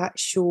of that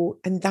show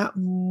and that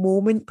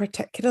moment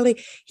particularly,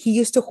 he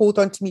used to hold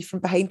on to me from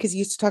behind, because he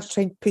used to have to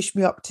try and push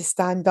me up to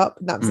stand up,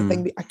 and that was the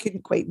thing that I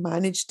couldn't quite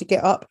manage to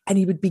get up, and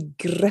he would be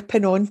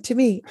gripping onto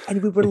me,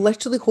 and we were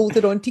literally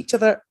holding on to each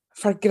other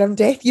for grim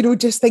death,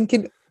 just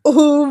thinking,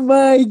 oh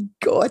my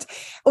God.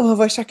 Oh, I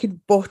wish I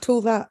could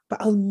bottle that,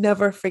 but I'll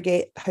never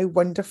forget how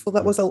wonderful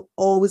that was. I'll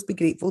always be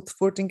grateful to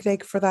Ford and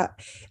Greg for that.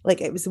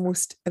 Like, it was the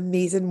most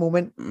amazing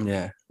moment.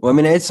 Yeah. Well, I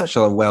mean, it's such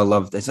a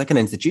well-loved, it's like an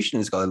institution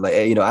in Scotland. Like,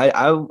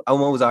 I'm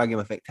always arguing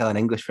with like telling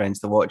English friends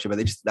to watch it,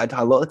 but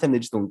a lot of the time they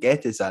just don't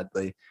get it,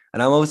 sadly.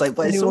 And I'm always like,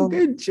 but it's so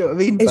good. Do you know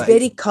what I mean? It's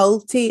very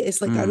culty.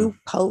 It's like a real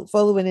cult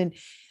following in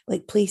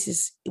like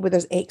places where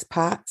there's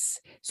expats.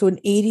 So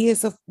in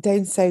areas of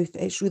down south,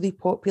 it's really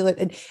popular.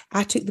 And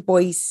I took the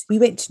boys, we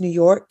went to New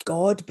York,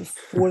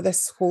 before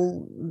this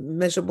whole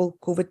miserable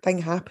COVID thing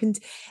happened.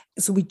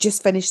 So we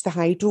just finished the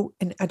hydro,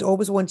 and I'd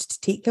always wanted to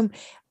take them.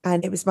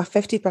 And it was my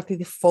 50th birthday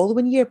the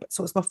following year.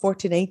 So it was my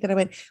 49th. And I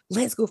went,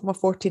 let's go for my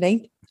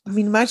 49th. I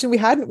mean, imagine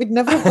we'd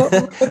never got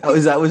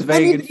that was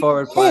very good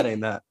forward planning,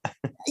 that.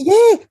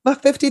 Yeah, my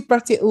 50th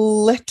birthday,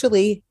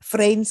 literally,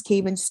 friends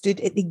came and stood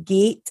at the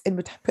gate and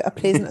would put a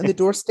present on the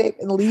doorstep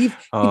and leave.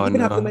 Couldn't even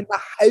have them in my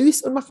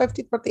house on my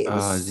 50th birthday. It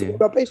was so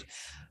rubbish.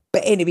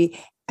 But anyway,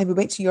 and we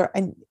went to New York,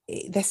 and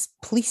this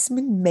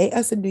policeman met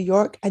us in New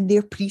York, and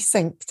their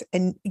precinct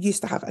and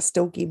used to have a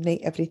still game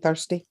night every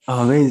Thursday.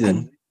 Oh, amazing.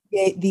 And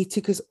they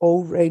took us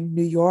all around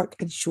New York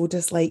and showed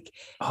us like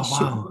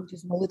all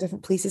the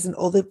different places and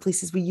all the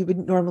places where you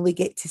wouldn't normally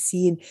get to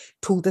see, and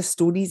told us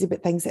stories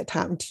about things that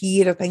happened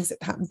here or things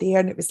that happened there.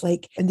 And it was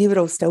like, and they were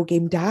all still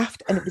game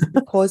daft. And it was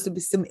because there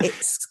was some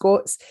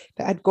ex-Scots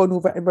that had gone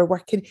over and were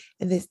working,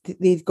 and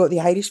they'd got the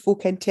Irish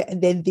folk into it,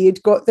 and then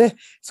they'd got the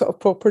sort of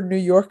proper New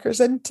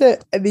Yorkers into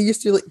it. And they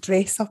used to like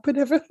dress up and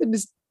everything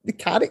as the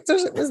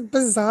characters. It was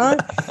bizarre.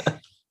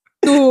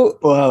 So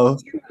wow,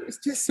 it was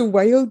just so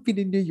wild being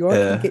in New York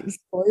and getting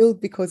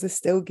spoiled because of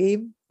still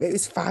game. It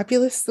was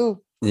fabulous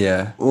though.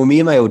 Yeah. Well,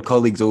 me and my old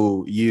colleagues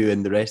owe you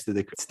and the rest of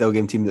the still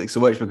game team like so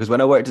much, because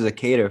when I worked as a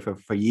carer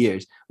for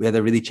years, we had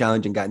a really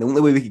challenging guy. And the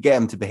only way we could get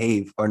him to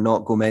behave or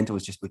not go mental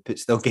was just we put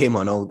still game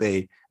on all day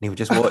and he would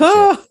just watch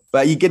it.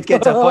 But you could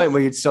get to a point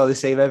where you saw the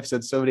same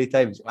episode so many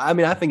times. I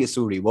mean, I think it's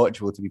so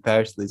rewatchable to me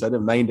personally, so I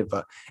didn't mind it,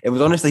 but it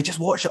was honestly just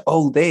watch it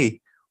all day.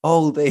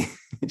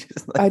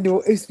 Just like... I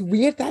know, it's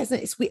weird, that isn't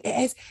it? It's weird.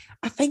 It is.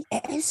 I think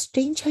it is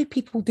strange how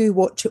people do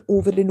watch it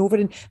over and over,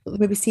 and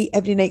maybe see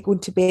every night going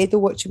to bed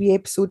they'll watch a wee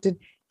episode, and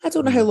I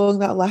don't know how long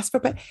that'll last for,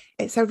 but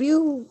it's a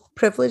real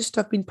privilege to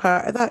have been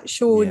part of that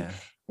show. And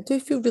I do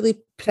feel really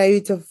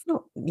proud of,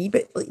 not me,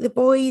 but like the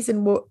boys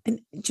and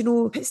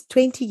it's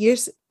 20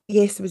 years.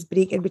 Yes, there was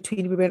break in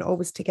between, we weren't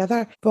always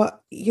together,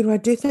 but I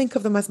do think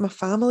of them as my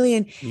family.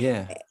 And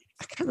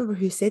I can't remember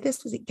who said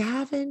this. Was it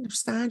Gavin or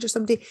Stange or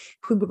somebody?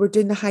 When we were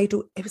doing the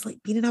hydro, it was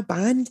like being in a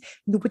band.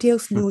 Nobody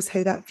else knows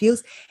how that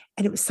feels.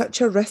 And it was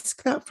such a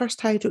risk, that first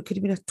hydro. It could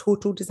have been a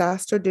total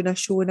disaster doing a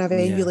show in a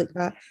venue like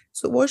that.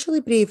 So it was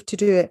really brave to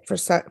do it for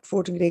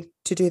Ford and Greg.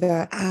 to do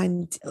that.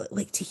 And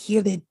like to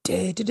hear the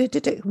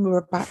when we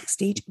were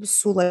backstage, it was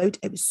so loud,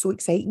 it was so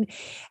exciting.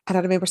 And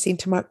I remember saying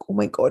to Mark, oh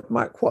my God,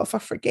 Mark, what if I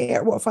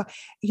forget? What if I,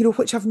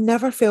 which I've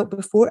never felt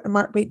before. And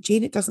Mark went,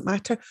 Jane, it doesn't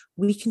matter.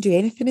 We can do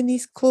anything in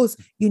these clothes.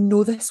 You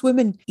know this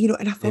woman,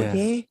 and I thought,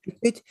 yeah,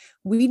 good.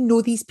 We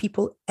know these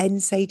people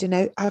inside and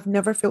out. I've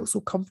never felt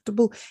so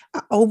comfortable.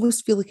 I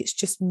almost feel like it's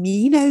just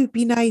me now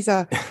being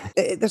Isa.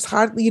 There's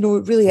hardly, it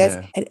really is.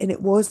 And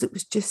it was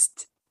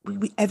just,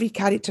 every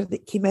character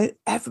that came out,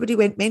 everybody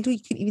went mental. You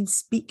couldn't even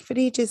speak for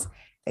ages.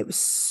 It was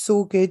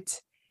so good.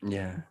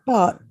 Yeah.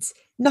 But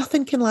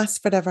nothing can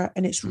last forever,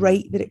 and it's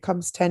right that it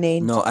comes to an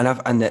end. No,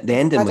 and the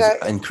ending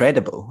was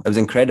incredible. It was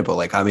incredible.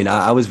 Like, I mean,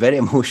 I was very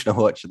emotional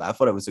watching that. I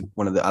thought it was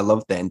I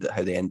loved the end,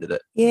 how they ended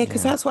it. Yeah,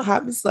 because that's what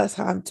happens. That's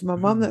what happened to my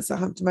mum. That's what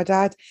happened to my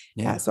dad.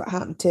 Yeah. That's what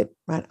happened to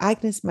Aunt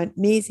Agnes, Aunt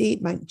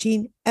Maisie, Aunt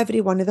Jean.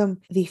 Every one of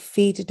them, they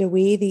faded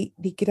away.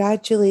 They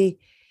gradually.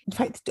 In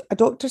fact, a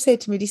doctor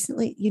said to me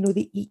recently,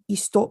 that you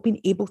stop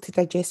being able to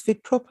digest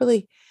food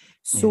properly.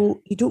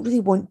 So you don't really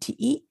want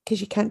to eat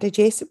because you can't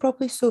digest it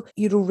properly. So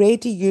you're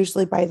already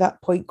usually by that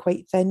point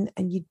quite thin,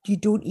 and you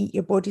don't eat,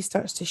 your body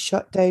starts to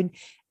shut down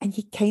and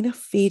you kind of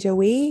fade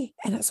away.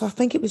 And so I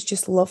think it was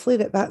just lovely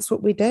that that's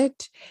what we did.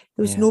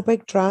 There was no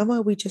big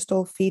drama. We just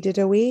all faded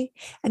away.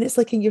 And it's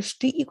like in your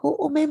street, you go,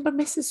 oh, remember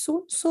Mrs.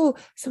 So-and-so?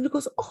 Somebody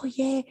goes, oh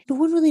yeah. No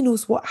one really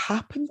knows what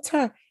happened to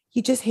her.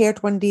 You just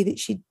heard one day that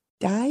she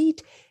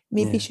died.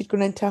 Maybe she'd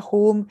gone into a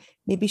home.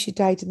 Maybe she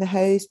died in the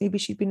house. Maybe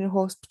she'd been in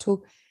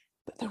hospital.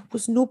 But there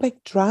was no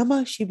big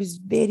drama. She was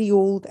very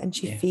old and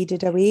she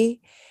faded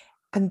away.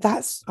 And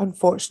that's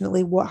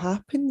unfortunately what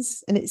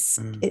happens. And it's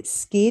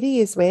scary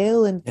as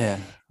well. And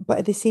but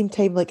at the same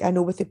time, like I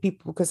know with the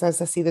people, because as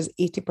I say, there's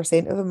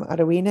 80% of them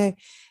are away now.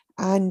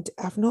 And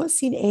I've not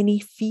seen any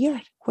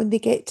fear when they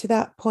get to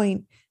that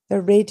point.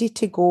 They're ready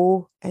to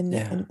go and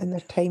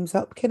their time's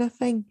up kind of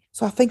thing.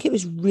 So I think it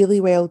was really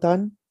well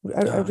done.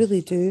 I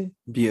really do.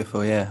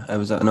 Beautiful, yeah. It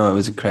was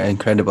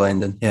incredible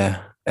ending.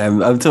 Yeah. I'm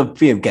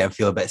getting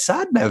feel a bit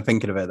sad now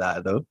thinking about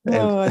that though.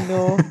 Oh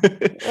no.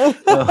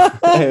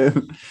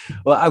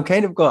 Well, I've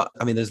kind of got.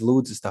 I mean, there's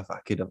loads of stuff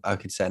I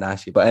could say and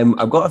ask you, but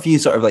I've got a few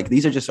sort of like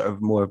these are just sort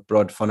of more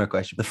broad, funner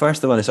questions. The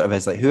first one is sort of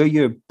is like, who are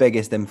your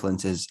biggest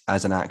influences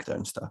as an actor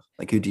and stuff?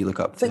 Like, who do you look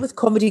up to? I think with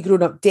comedy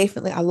growing up,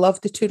 definitely I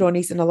loved the two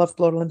Ronnies and I loved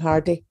Laurel and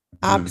Hardy.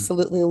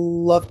 Absolutely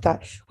loved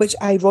that. Which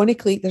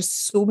ironically, there's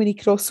so many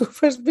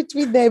crossovers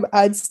between them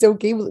and Still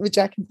Game with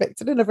Jack and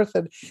Victor and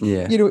everything.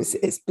 Yeah,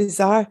 it's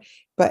bizarre.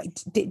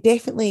 But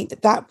definitely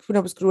that when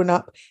I was growing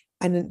up,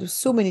 and there's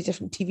so many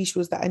different TV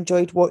shows that I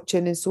enjoyed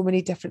watching and so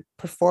many different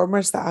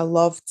performers that I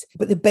loved.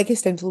 But the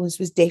biggest influence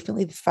was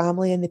definitely the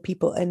family and the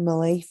people in my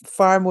life,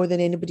 far more than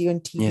anybody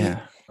on TV.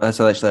 Yeah, that's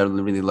actually a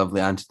really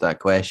lovely answer to that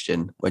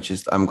question, which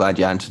is, I'm glad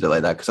you answered it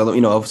like that. Because,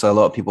 obviously a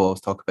lot of people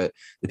always talk about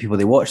the people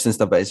they watched and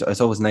stuff, but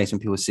it's always nice when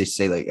people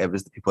say like it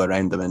was the people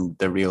around them in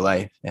their real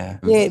life. Yeah,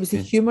 it was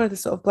the humour, the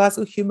sort of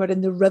Glasgow humour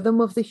and the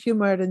rhythm of the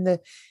humour and the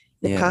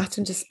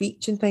patterns of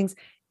speech and things.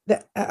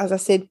 That, as I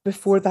said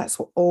before, that's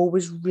what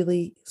always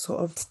really sort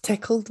of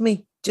tickled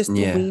me, just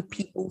the way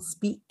people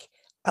speak.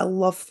 I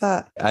love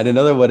that. And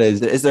another one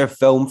is there a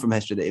film from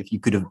history that if you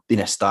could have been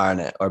a star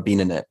in it or been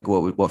in it,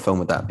 what film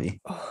would that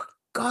be? Oh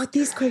God,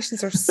 these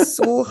questions are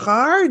so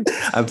hard.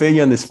 I'm putting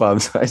you on the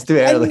spot, so it's too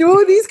early. I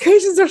know, these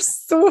questions are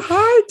so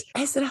hard.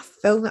 Is there a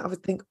film that I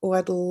would think, oh,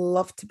 I'd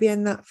love to be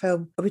in that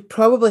film? It would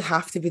probably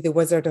have to be The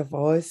Wizard of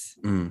Oz.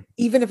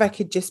 Even if I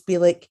could just be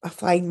like a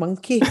flying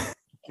monkey.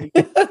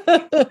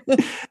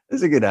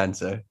 That's a good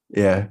answer.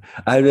 Yeah.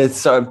 And it's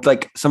sort of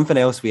like something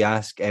else we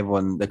ask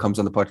everyone that comes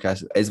on the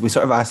podcast is we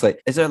sort of ask,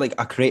 like, is there like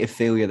a creative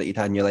failure that you'd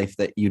had in your life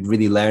that you'd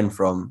really learn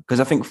from? Because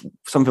I think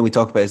something we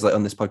talk about is like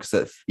on this podcast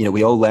that,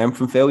 we all learn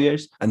from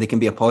failures and they can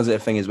be a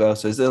positive thing as well.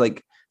 So is there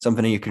like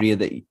something in your career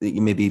that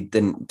you maybe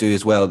didn't do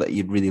as well that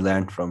you'd really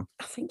learned from?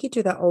 I think you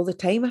do that all the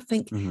time. I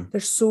think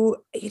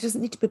it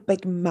doesn't need to be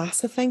big,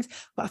 massive things,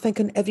 but I think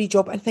on every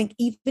job, I think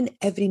even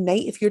every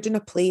night, if you're doing a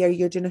play or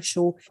you're doing a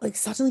show, like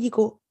suddenly you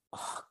go,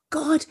 oh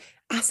God,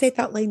 I said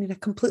that line in a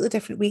completely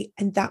different way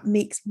and that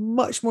makes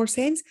much more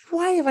sense.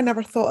 Why have I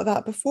never thought of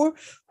that before?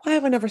 Why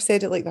have I never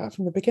said it like that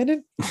from the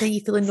beginning? Then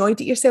you feel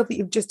annoyed at yourself that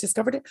you've just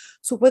discovered it.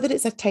 So whether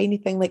it's a tiny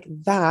thing like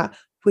that,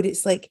 where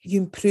it's like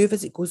you improve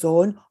as it goes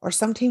on, or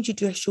sometimes you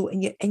do a show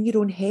and you're in your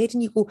own head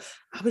and you go,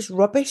 I was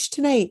rubbish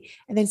tonight.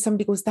 And then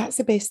somebody goes, that's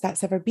the best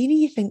that's ever been. And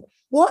you think,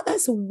 what?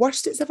 That's the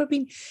worst it's ever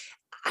been.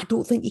 I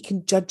don't think you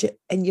can judge it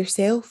in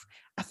yourself.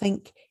 I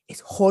think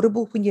it's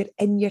horrible when you're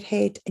in your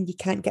head and you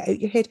can't get out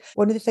your head.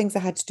 One of the things I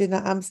had to do in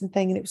that Amazon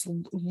thing, and it was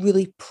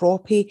really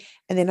proppy,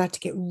 and then I had to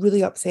get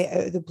really upset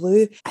out of the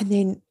blue, and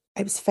then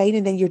it was fine,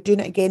 and then you're doing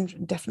it again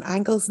from different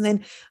angles, and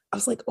then I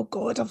was like, oh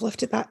God, I've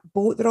lifted that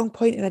boat at the wrong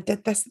point and I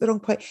did this at the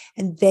wrong point.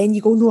 And then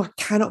you go, no, I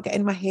cannot get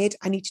in my head.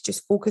 I need to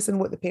just focus on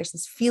what the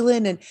person's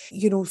feeling. And,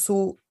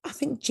 so I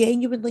think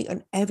genuinely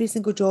on every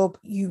single job,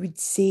 you would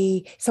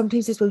say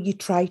sometimes as well, you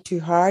try too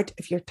hard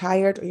if you're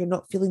tired or you're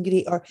not feeling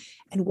great.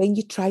 And when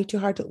you try too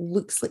hard, it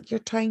looks like you're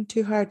trying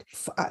too hard.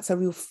 That's a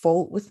real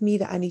fault with me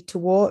that I need to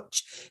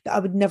watch, that I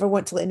would never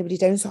want to let anybody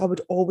down. So I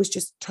would always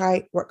just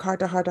work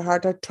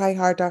harder, try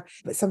harder.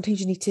 But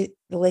sometimes you need to,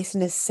 the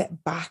lesson is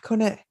sit back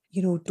on it.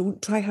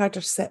 Don't try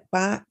harder, sit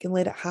back and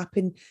let it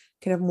happen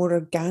kind of more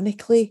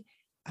organically.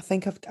 I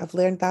think I've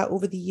learned that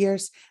over the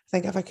years. I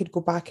think if I could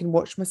go back and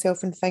watch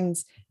myself in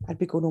things, I'd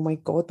be going, oh my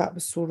God, that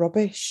was so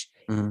rubbish.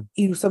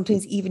 Mm-hmm.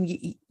 Sometimes even,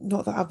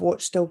 not that I've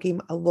watched Still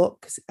Game a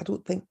lot, because I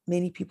don't think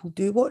many people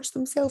do watch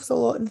themselves a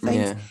lot in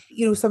things.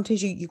 Yeah.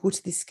 Sometimes you go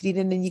to the screen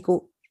and then you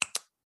go,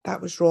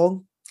 that was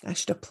wrong. I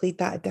should have played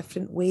that a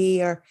different way.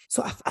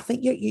 So I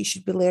think you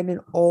should be learning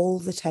all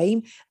the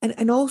time,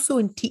 and also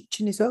in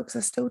teaching as well, because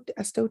I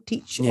still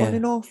teach on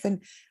and off.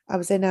 And I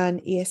was in an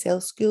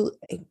ASL school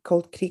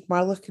called Craig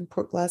Marlock in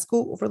Port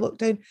Glasgow over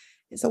lockdown.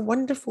 It's a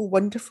wonderful,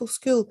 wonderful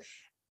school.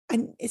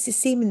 And it's the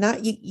same in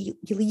that you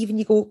leave and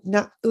you go,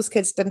 nah, those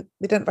kids didn't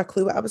have a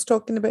clue what I was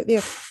talking about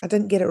there. I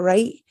didn't get it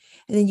right.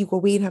 And then you go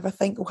away and have a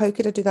think, well, how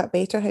could I do that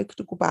better? How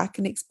could I go back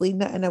and explain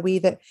that in a way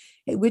that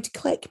it would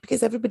click?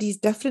 Because everybody's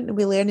different and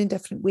we learn in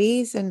different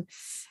ways. And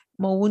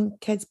my own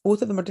kids,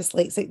 both of them are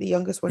dyslexic. The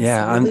youngest one.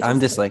 Yeah, I'm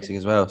dyslexic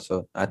as well.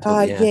 So I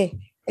totally, yeah.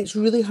 It's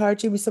really hard,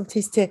 Jamie,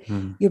 sometimes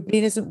your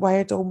brain isn't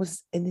wired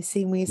almost in the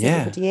same way as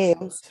everybody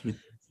else.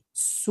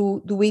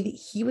 So the way that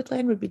he would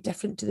learn would be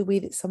different to the way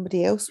that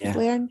somebody else would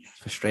learn. It's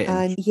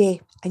frustrating.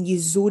 And you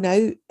zone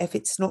out. If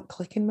it's not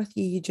clicking with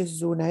you, you just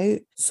zone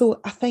out.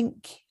 So I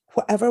think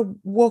whatever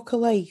walk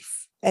of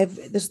life, there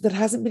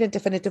hasn't been a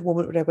definitive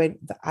moment where I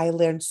went that I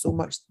learned so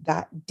much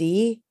that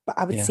day. But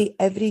I would say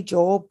every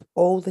job,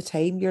 all the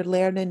time, you're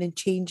learning and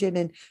changing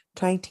and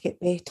trying to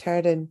get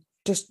better, and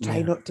just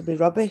try not to be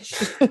rubbish.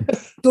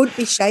 Don't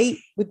be shite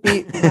would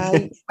be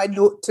my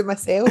note to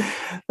myself.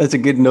 That's a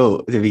good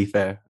note, to be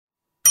fair.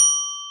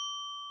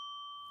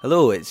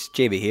 Hello, it's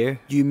JB here.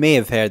 You may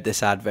have heard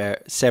this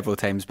advert several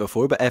times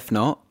before, but if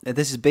not,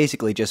 this is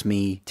basically just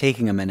me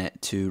taking a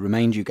minute to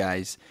remind you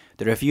guys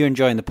that if you're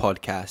enjoying the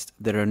podcast,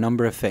 there are a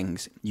number of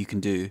things you can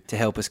do to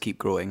help us keep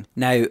growing.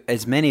 Now,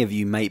 as many of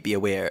you might be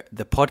aware,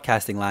 the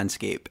podcasting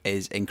landscape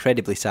is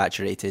incredibly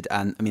saturated,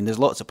 and I mean, there's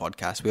lots of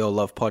podcasts. We all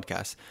love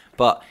podcasts,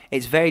 but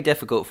it's very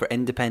difficult for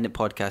independent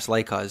podcasts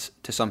like us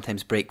to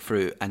sometimes break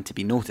through and to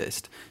be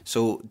noticed.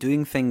 So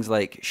doing things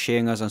like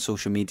sharing us on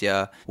social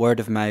media, word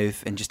of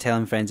mouth, and just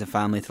telling friends and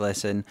family to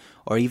listen,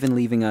 or even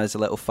leaving us a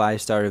little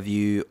 5-star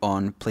review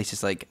on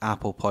places like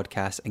Apple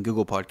Podcasts and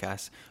Google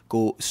Podcasts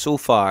go so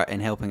far in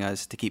helping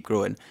us to keep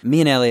growing.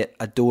 Me and Elliot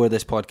adore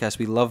this podcast.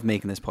 We love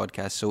making this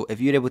podcast. So if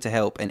you're able to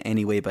help in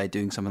any way by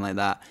doing something like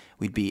that,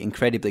 we'd be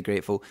incredibly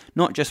grateful.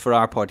 Not just for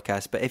our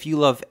podcast, but if you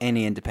love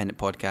any independent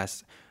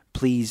podcasts,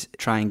 please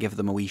try and give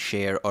them a wee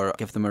share or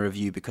give them a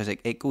review, because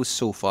it goes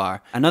so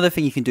far. Another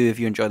thing you can do if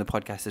you enjoy the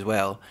podcast as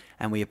well,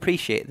 and we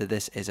appreciate that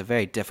this is a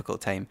very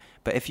difficult time,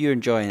 but if you're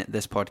enjoying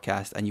this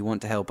podcast and you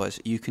want to help us,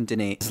 you can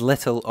donate as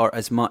little or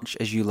as much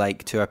as you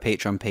like to our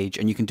Patreon page,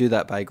 and you can do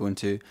that by going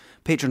to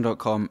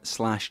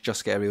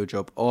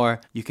patreon.com/justgetarealjob,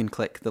 or you can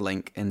click the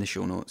link in the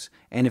show notes.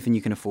 Anything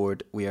you can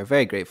afford, we are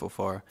very grateful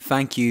for.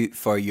 Thank you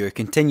for your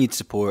continued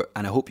support,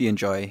 and I hope you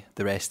enjoy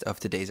the rest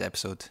of today's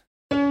episode.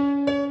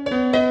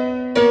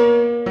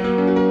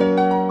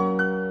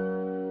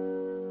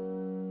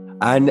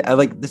 And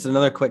this is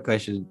another quick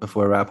question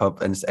before I wrap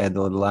up and end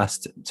the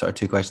last sort of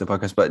two questions of the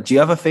podcast. But do you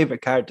have a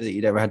favourite character that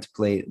you'd ever had to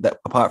play that,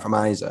 apart from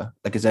Isa?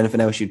 Like, is there anything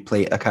else you'd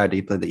play, a character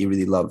you played that you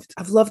really loved?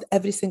 I've loved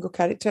every single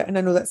character, and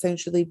I know that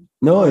sounds really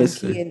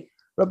and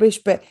rubbish,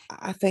 but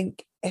I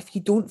think if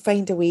you don't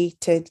find a way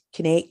to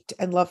connect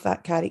and love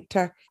that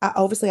character,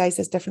 obviously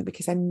Isa's different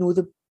because I know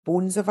the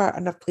bones of her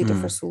and I've played her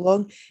for so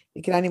long.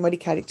 The Granny Murray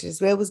character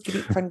as well was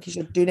great fun because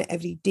you're doing it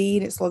every day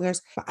and it's long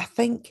hours. But I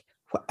think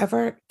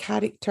whatever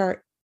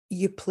character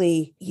you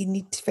play, you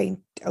need to find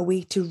a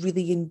way to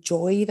really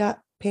enjoy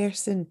that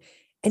person.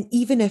 And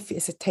even if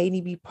it's a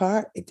tiny wee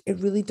part, it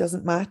really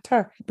doesn't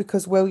matter,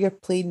 because while you're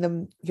playing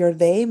them, you're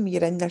them,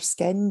 you're in their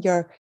skin,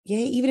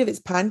 even if it's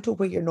panto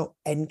where you're not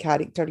in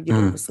character, you're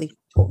obviously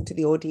talking to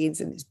the audience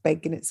and it's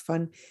big and it's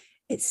fun,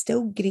 it's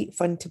still great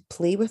fun to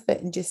play with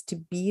it and just to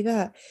be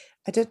that.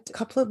 I did a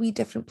couple of wee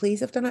different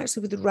plays I've done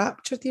actually with the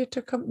Rapture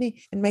Theatre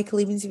Company, and Michael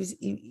Evans,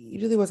 he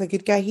really was a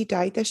good guy. He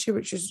died this year,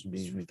 which was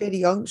very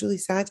young. It was really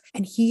sad.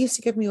 And he used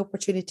to give me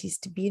opportunities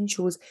to be in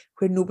shows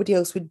where nobody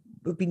else would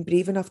have been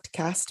brave enough to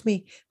cast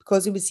me,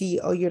 because he would see,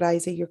 oh, you're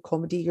Isa, you're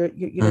comedy, you're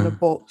in a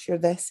box, you're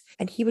this.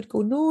 And he would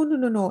go,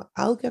 no,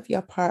 I'll give you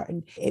a part.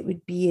 And it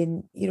would be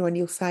in, a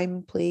Neil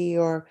Simon play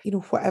or,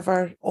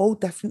 whatever, all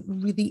different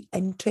really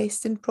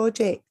interesting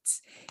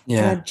projects.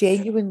 And I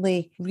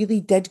genuinely really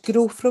did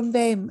grow from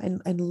them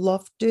and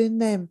loved doing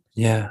them.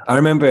 Yeah, I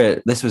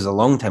remember this was a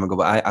long time ago,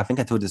 but I think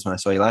I told this when I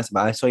saw you last,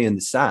 but I saw you in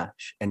The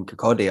Sash in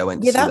Kirkcaldy. I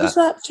went to see that. Yeah, that was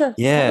Rapture.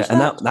 Yeah,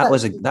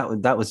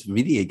 that was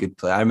really a good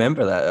play. I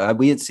remember that.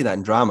 We didn't see that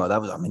in drama. I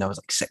was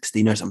like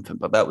 16 or something,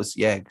 but that was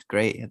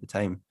great at the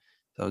time.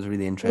 That was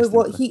really interesting.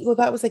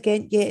 That was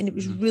again, and it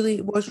was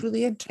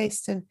really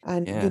interesting.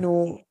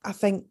 And I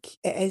think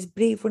it is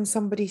brave when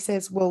somebody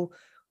says, well,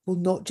 we'll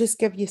not just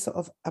give you sort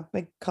of a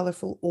big,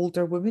 colourful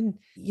older woman,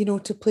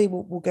 to play.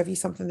 We'll give you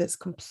something that's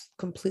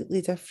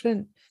completely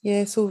different.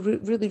 Yeah, so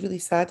really, really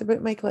sad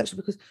about Michael, actually,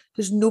 because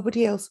there's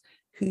nobody else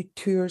who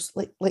tours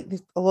like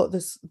a lot of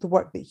the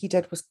work that he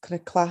did was kind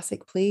of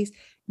classic plays.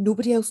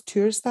 Nobody else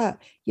tours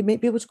that. You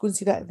might be able to go and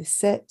see that at the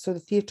Sits or the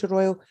Theatre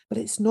Royal, but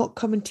it's not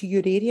coming to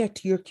your area,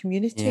 to your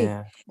community.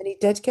 Yeah. And he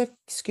did give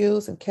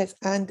schools and kids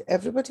and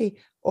everybody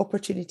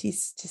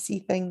opportunities to see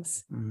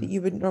things that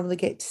you wouldn't normally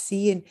get to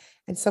see.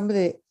 And some of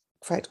in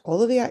fact,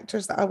 all of the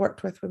actors that I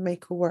worked with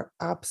Michael were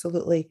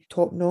absolutely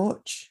top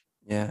notch.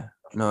 Yeah.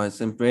 No, it's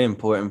very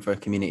important for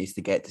communities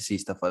to get to see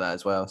stuff like that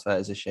as well. So that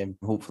is a shame.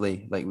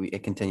 Hopefully,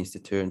 it continues to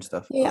tour and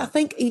stuff. Yeah, I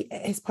think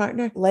his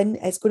partner, Lynn,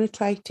 is going to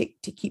try to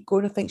keep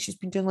going. I think she's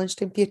been doing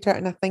lunchtime theatre,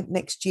 and I think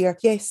next year,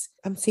 yes,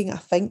 I'm saying I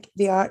think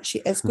she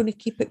is going to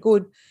keep it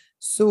going.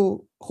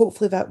 So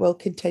hopefully that will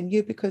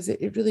continue because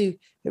it really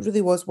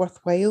was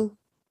worthwhile.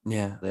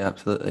 Yeah,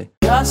 absolutely.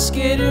 Just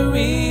get a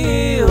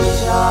real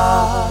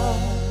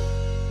job.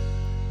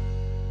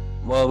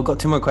 Well, we've got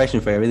two more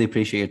questions for you. I really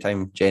appreciate your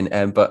time, Jane.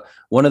 But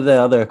one of the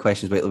other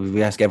questions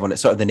we ask everyone,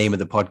 it's sort of the name of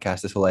the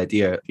podcast, this whole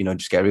idea,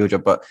 just get a real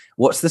job. But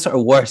what's the sort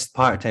of worst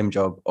part-time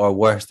job or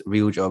worst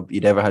real job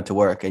you'd ever had to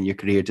work in your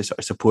career to sort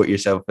of support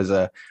yourself as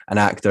an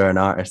actor or an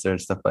artist or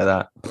stuff like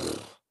that?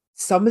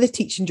 Some of the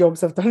teaching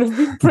jobs I've done have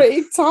been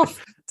pretty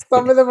tough.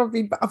 Some of them have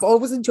been, but I've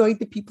always enjoyed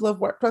the people I've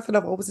worked with and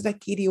I've always had a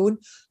carry on.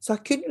 So I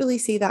couldn't really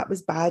say that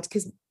was bad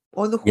because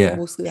on the whole,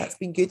 mostly that's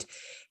been good.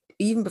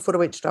 Even before I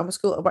went to drama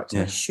school, I worked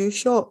in a shoe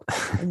shop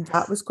and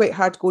that was quite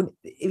hard going.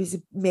 It was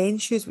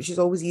men's shoes, which is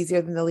always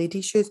easier than the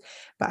ladies' shoes.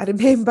 But I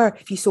remember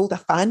if you sold a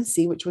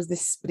fancy, which was the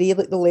spray,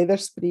 like the leather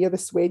spray or the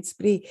suede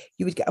spray,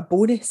 you would get a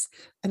bonus.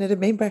 And I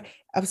remember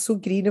I was so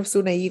green, I was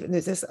so naive. And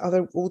there's this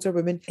other older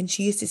woman and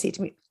she used to say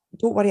to me,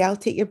 don't worry, I'll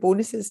take your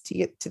bonuses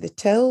to the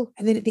till.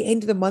 And then at the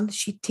end of the month,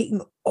 she'd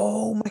taken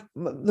all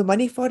the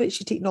money for it.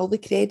 She'd taken all the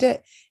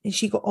credit and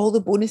she got all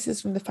the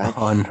bonuses from the fan.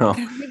 Oh, no.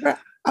 I remember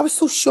I was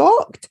so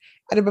shocked.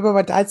 I remember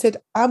my dad said,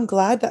 I'm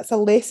glad that's a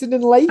lesson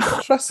in life.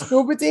 Trust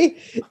nobody,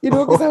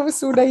 because I was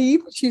so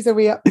naive. She was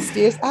away up the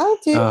stairs. I'll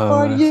take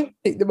for you.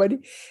 Take the money.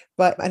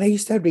 And I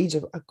used to arrange,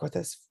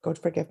 God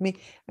forgive me.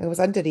 I was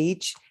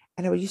underage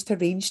and I used to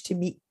arrange to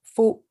meet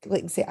folk,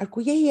 and say, I'd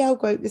go, I'll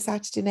go out this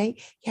Saturday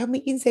night. Yeah, I'll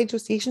meet you in Central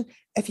Station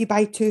if you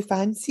buy 2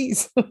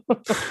 fancies.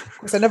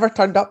 Because I never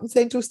turned up in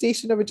Central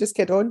Station. I would just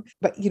get on.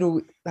 But,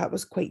 that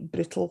was quite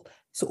brutal.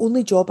 So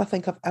only job I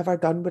think I've ever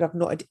done where I've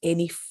not had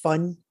any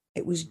fun.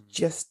 It was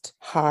just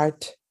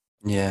hard.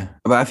 Yeah.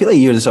 But I feel like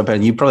you're the sort of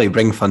person, you probably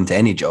bring fun to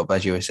any job,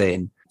 as you were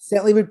saying.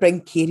 Certainly would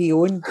bring carry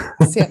on.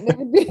 Certainly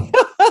would be.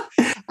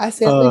 I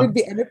certainly would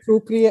be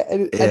inappropriate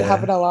and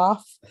having a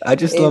laugh. I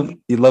just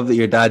love that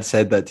your dad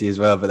said that to you as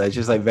well, but it's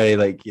just very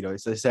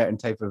it's a certain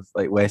type of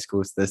West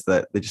Coast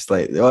that they're just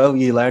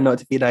you learn not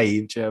to be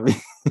naive, do you know what I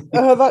mean?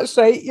 Oh, that's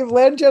right. You've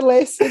learned your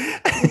lesson.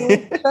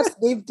 Trust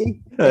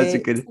navy. That's a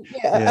good.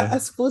 I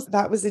suppose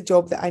that was the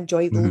job that I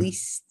enjoyed the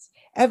least.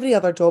 Every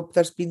other job,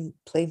 there's been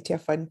plenty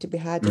of fun to be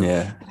had. And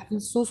I've been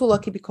so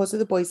lucky because of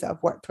the boys that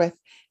I've worked with,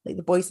 like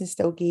the boys in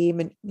Still Game,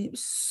 and it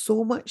was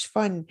so much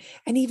fun.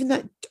 And even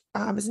that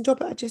Amazon job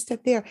that I just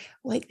did there,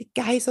 like the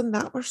guys on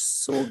that were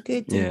so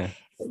good. Yeah. And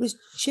it was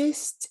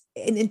just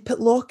in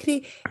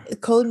Pitlochry,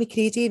 Colin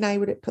McCready and I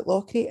were at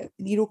Pitlochry.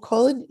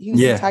 Colin, he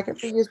was in Taggart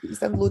for years, but he's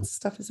done loads of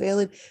stuff as well.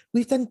 And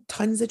we've done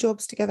tons of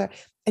jobs together.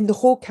 And the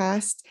whole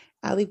cast,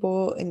 Ali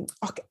Waugh and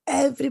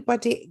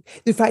everybody.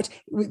 In fact,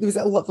 there was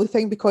a lovely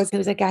thing because there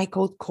was a guy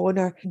called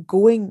Connor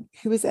Going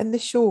who was in the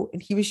show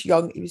and he was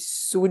young. He was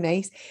so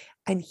nice.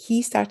 And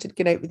he started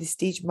going out with the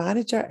stage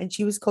manager and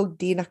she was called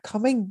Dana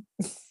Cumming.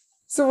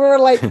 So we were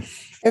like,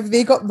 if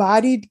they got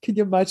married, can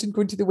you imagine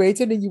going to the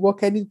wedding and you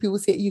walk in and people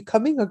say, are you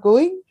coming or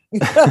going?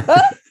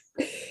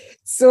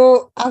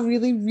 So I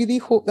really, really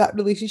hope that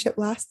relationship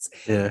lasts.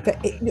 Yeah.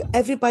 But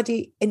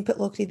everybody in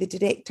Pitlochry, the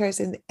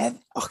directors, and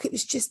it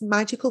was just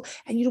magical.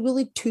 And we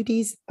only had 2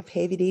 days of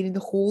heavy rain in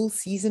the whole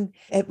season.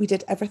 We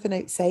did everything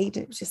outside. And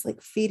it was just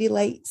like fairy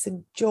lights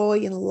and joy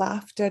and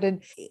laughter.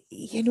 And,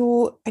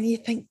 and you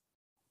think,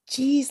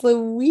 geez,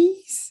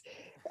 Louise.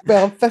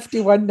 Well, I'm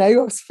 51 now. I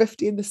was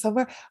 50 in the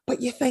summer.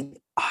 But you think,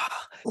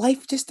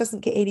 life just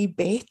doesn't get any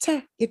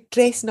better. You're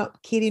dressing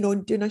up, carrying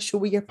on, doing a show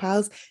with your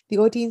pals. The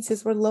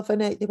audiences were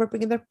loving it. They were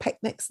bringing their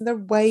picnics and their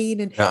wine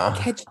and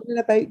kids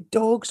running about,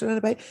 dogs running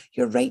about.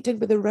 You're right down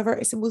by the river.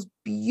 It's the most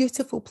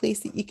beautiful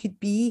place that you could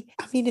be.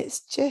 I mean,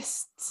 it's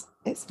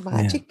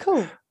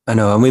magical. I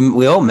know, and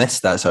we all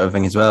missed that sort of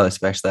thing as well,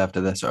 especially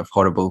after the sort of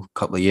horrible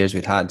couple of years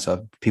we'd had.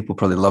 So people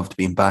probably loved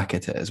being back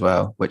at it as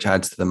well, which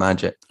adds to the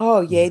magic.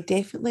 Oh, yeah,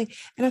 definitely.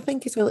 And I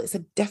think as well, it's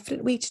a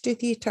different way to do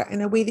theatre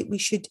and a way that we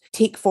should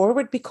take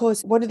forward,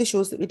 because one of the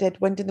shows that we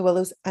did, Wind in the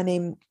Willows,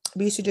 and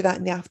we used to do that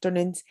in the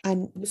afternoons,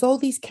 and it was all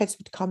these kids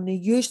would come,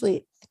 and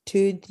usually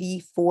 2 and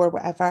 3, 4,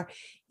 whatever,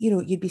 you know,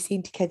 you'd be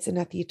saying to kids in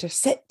a theatre,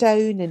 sit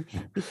down and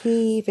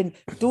behave and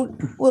they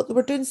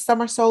were doing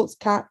somersaults,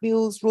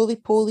 cartwheels,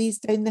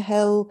 roly-polies down the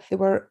hill. They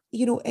were,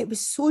 you know, it was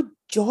so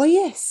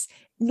joyous.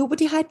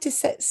 Nobody had to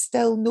sit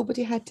still.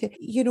 Nobody had to,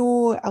 you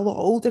know, a lot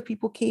of older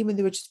people came and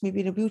they were just maybe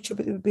in a wheelchair,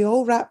 but they would be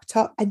all wrapped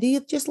up, and they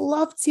just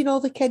loved seeing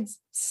all the kids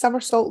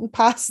somersaulting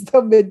past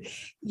them. And,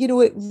 you know,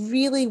 it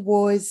really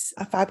was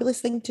a fabulous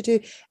thing to do,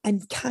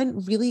 and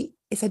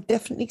it's a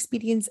different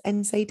experience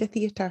inside a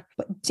theatre,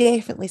 but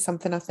definitely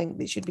something I think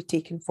that should be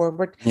taken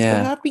forward. Yeah.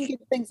 There have been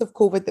good things of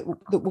COVID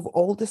that we've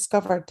all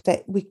discovered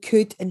that we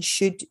could and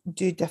should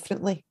do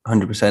differently.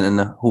 100%, and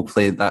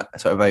hopefully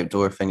that sort of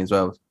outdoor thing as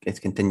well is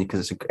continued,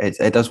 because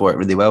it does work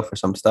really well for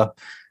some stuff.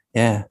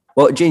 Yeah.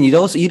 Well, Jane,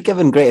 you'd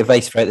given great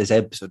advice throughout this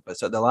episode, but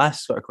so the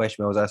last sort of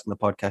question I was asking the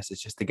podcast is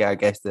just to get our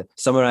guests to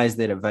summarise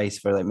their advice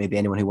for like maybe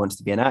anyone who wants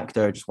to be an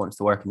actor or just wants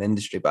to work in the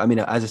industry. But I mean,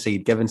 as I say,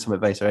 you'd given some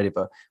advice already,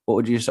 but what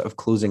would your sort of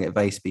closing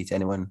advice be to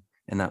anyone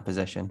in that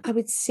position? I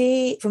would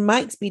say, from my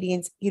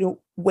experience, you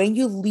know, when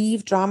you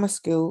leave drama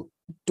school,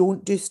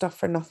 don't do stuff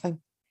for nothing.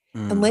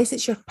 Unless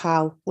it's your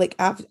pal. Like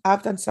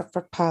I've done stuff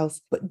for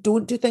pals, but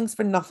don't do things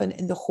for nothing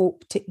in the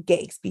hope to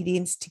get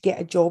experience, to get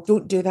a job.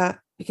 Don't do that,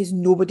 because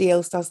nobody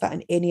else does that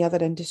in any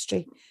other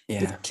industry.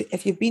 Yeah.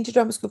 If you've been to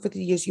drama school for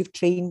 3 years, you've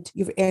trained,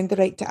 you've earned the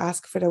right to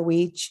ask for a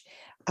wage.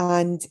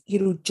 And, you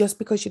know, just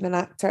because you're an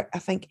actor, I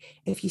think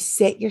if you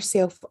set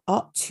yourself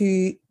up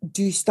to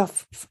do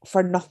stuff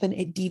for nothing,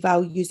 it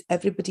devalues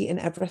everybody and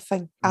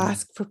everything.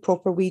 Ask for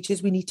proper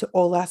wages. We need to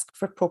all ask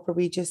for proper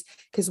wages,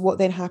 because what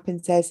then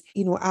happens is,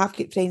 you know, I've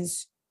got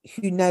friends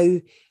who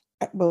now,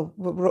 well,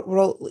 we're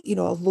all, you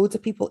know, loads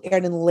of people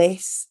earning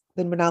less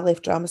than when I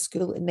left drama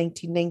school in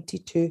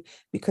 1992,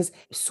 because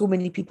so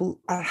many people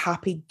are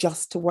happy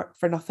just to work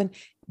for nothing.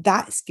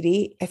 That's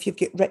great if you've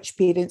got rich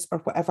parents or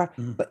whatever,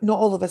 but not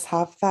all of us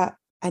have that.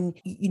 And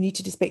you need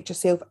to respect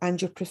yourself and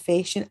your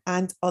profession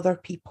and other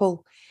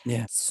people.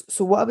 Yeah.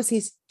 So what I would say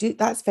is,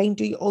 that's fine.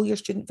 Do all your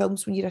student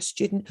films when you're a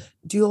student.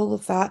 Do all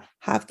of that.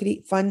 Have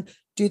great fun.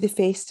 Do the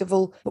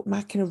festival. But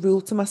my kind of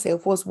rule to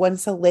myself was,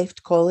 once I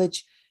left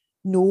college,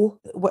 no,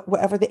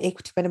 whatever the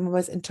equity minimum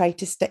is, and try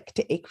to stick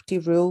to equity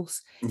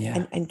rules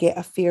and get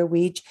a fair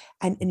wage.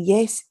 And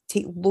yes,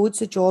 take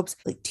loads of jobs.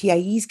 Like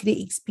TIE's great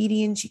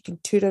experience. You can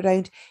tour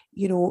around,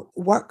 you know,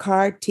 work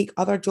hard, take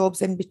other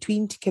jobs in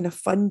between to kind of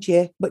fund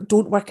you, but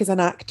don't work as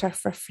an actor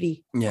for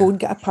free. Yeah. Go and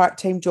get a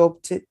part-time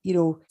job to, you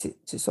know,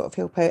 to sort of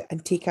help out,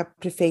 and take a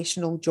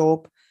professional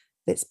job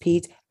that's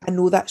paid. I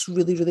know that's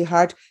really, really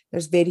hard.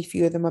 There's very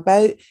few of them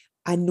about.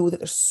 I know that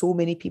there's so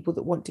many people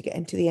that want to get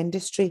into the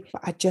industry,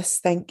 but I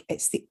just think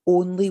it's the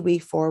only way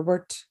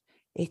forward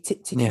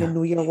to kind of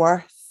know your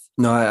worth.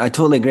 No, I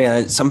totally agree.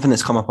 It's something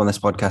that's come up on this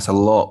podcast a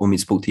lot when we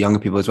spoke to younger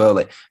people as well.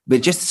 Like,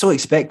 but just so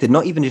expected,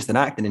 not even just in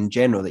acting in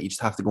general, that you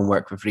just have to go and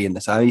work for free in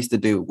this. I used to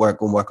go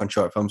and work on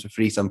short films for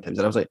free sometimes.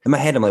 And I was like, in my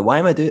head, I'm like, why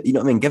am I doing, you know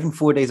what I mean? Given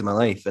 4 days of my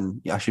life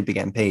and I should be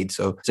getting paid.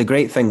 So it's a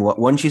great thing.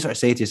 Once you sort of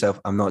say to yourself,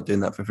 I'm not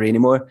doing that for free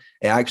anymore,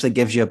 it actually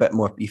gives you a bit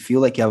more, you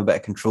feel like you have a bit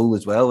of control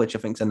as well, which I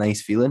think is a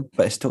nice feeling,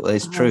 but it's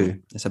true.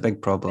 It's a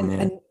big problem.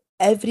 And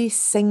every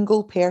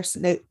single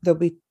person, now there'll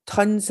be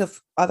tons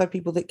of other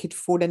people that could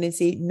phone in and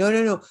say,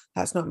 no,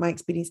 that's not my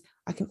experience.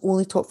 I can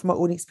only talk from my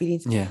own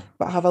experience. Yeah.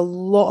 But I have a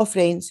lot of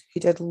friends who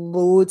did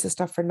loads of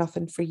stuff for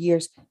nothing for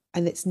years,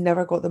 and it's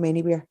never got them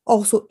anywhere.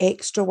 Also,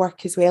 extra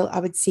work as well.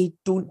 I would say,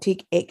 don't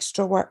take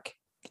extra work.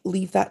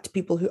 Leave that to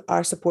people who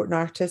are supporting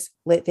artists.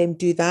 Let them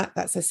do that.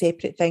 That's a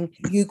separate thing.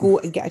 You go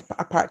and get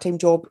a part-time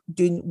job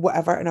doing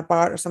whatever in a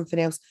bar or something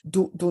else.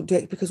 Don't do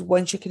it, because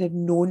once you're kind of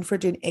known for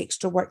doing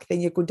extra work, then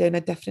you're going down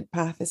a different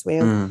path as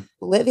well.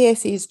 Let the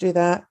essays do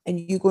that, and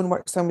you go and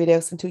work somewhere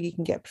else until you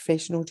can get a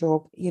professional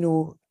job. You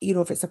know,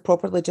 if it's a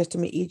proper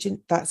legitimate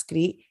agent, that's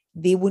great.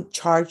 They won't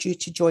charge you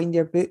to join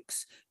their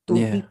books.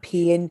 Don't be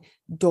paying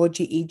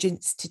dodgy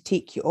agents to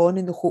take you on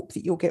in the hope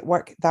that you'll get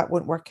work. That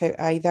won't work out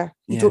either.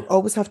 You don't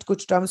always have to go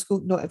to drama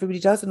school. Not everybody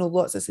does. I know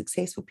lots of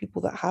successful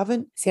people that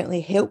haven't.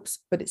 Certainly helps,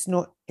 but it's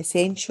not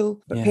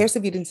essential. But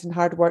perseverance and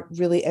hard work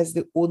really is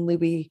the only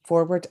way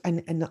forward,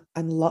 and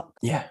luck.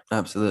 Yeah,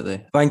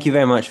 absolutely. Thank you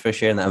very much for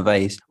sharing that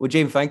advice. Well,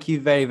 Jane, thank you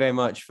very, very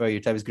much for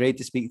your time. It was great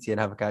to speak to you and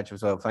have a catch up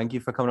as well. Thank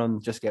you for coming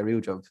on Just Get a Real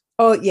Job.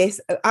 Oh,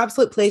 yes.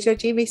 Absolute pleasure,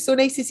 Jamie. So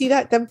nice to see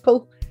that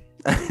dimple.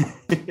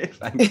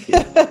 Thank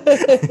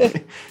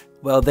you.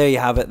 Well, there you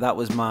have it. That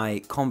was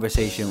my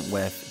conversation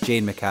with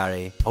Jane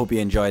McCarry. Hope you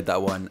enjoyed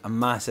that one. A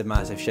massive,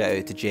 massive shout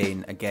out to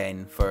Jane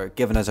again for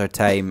giving us her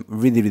time.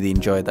 Really, really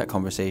enjoyed that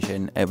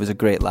conversation. It was a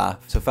great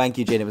laugh. So thank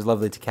you, Jane. It was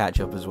lovely to catch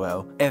up as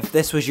well. If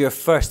this was your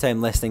first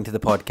time listening to the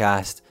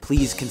podcast,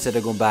 please consider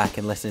going back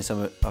and listening to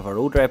some of our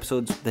older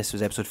episodes. This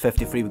was episode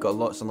 53. We've got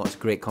lots and lots of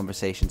great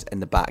conversations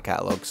in the back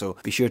catalogue, so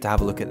be sure to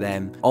have a look at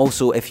them.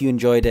 Also, if you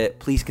enjoyed it,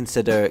 please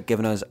consider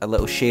giving us a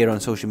little share on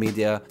social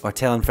media or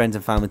telling friends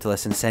and family to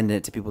listen, sending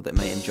it to people that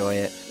might enjoy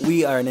it.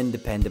 We are an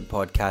independent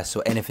podcast,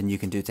 so anything you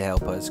can do to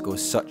help us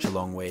goes such a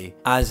long way,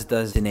 as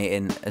does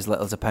donating as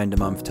little as £1 a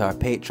month to our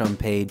Patreon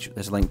page.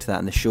 There's a link to that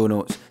in the show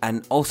notes,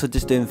 and also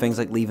just doing things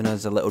like leaving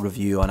us a little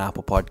review on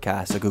Apple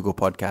Podcasts or Google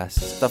Podcasts,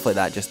 stuff like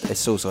that. Just is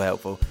so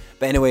helpful.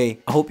 But anyway,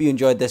 I hope you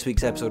enjoyed this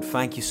week's episode.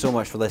 Thank you so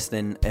much for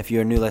listening. If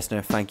you're a new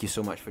listener, thank you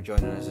so much for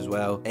joining us as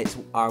well. It's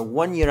our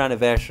 1 year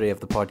anniversary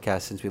of the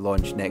podcast since we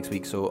launched next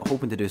week, so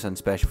hoping to do something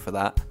special for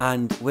that.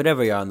 And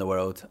wherever you are in the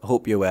world, I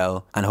hope you're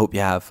well and I hope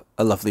you have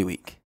a lovely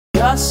week.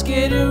 Just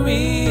get a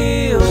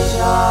real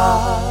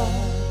job.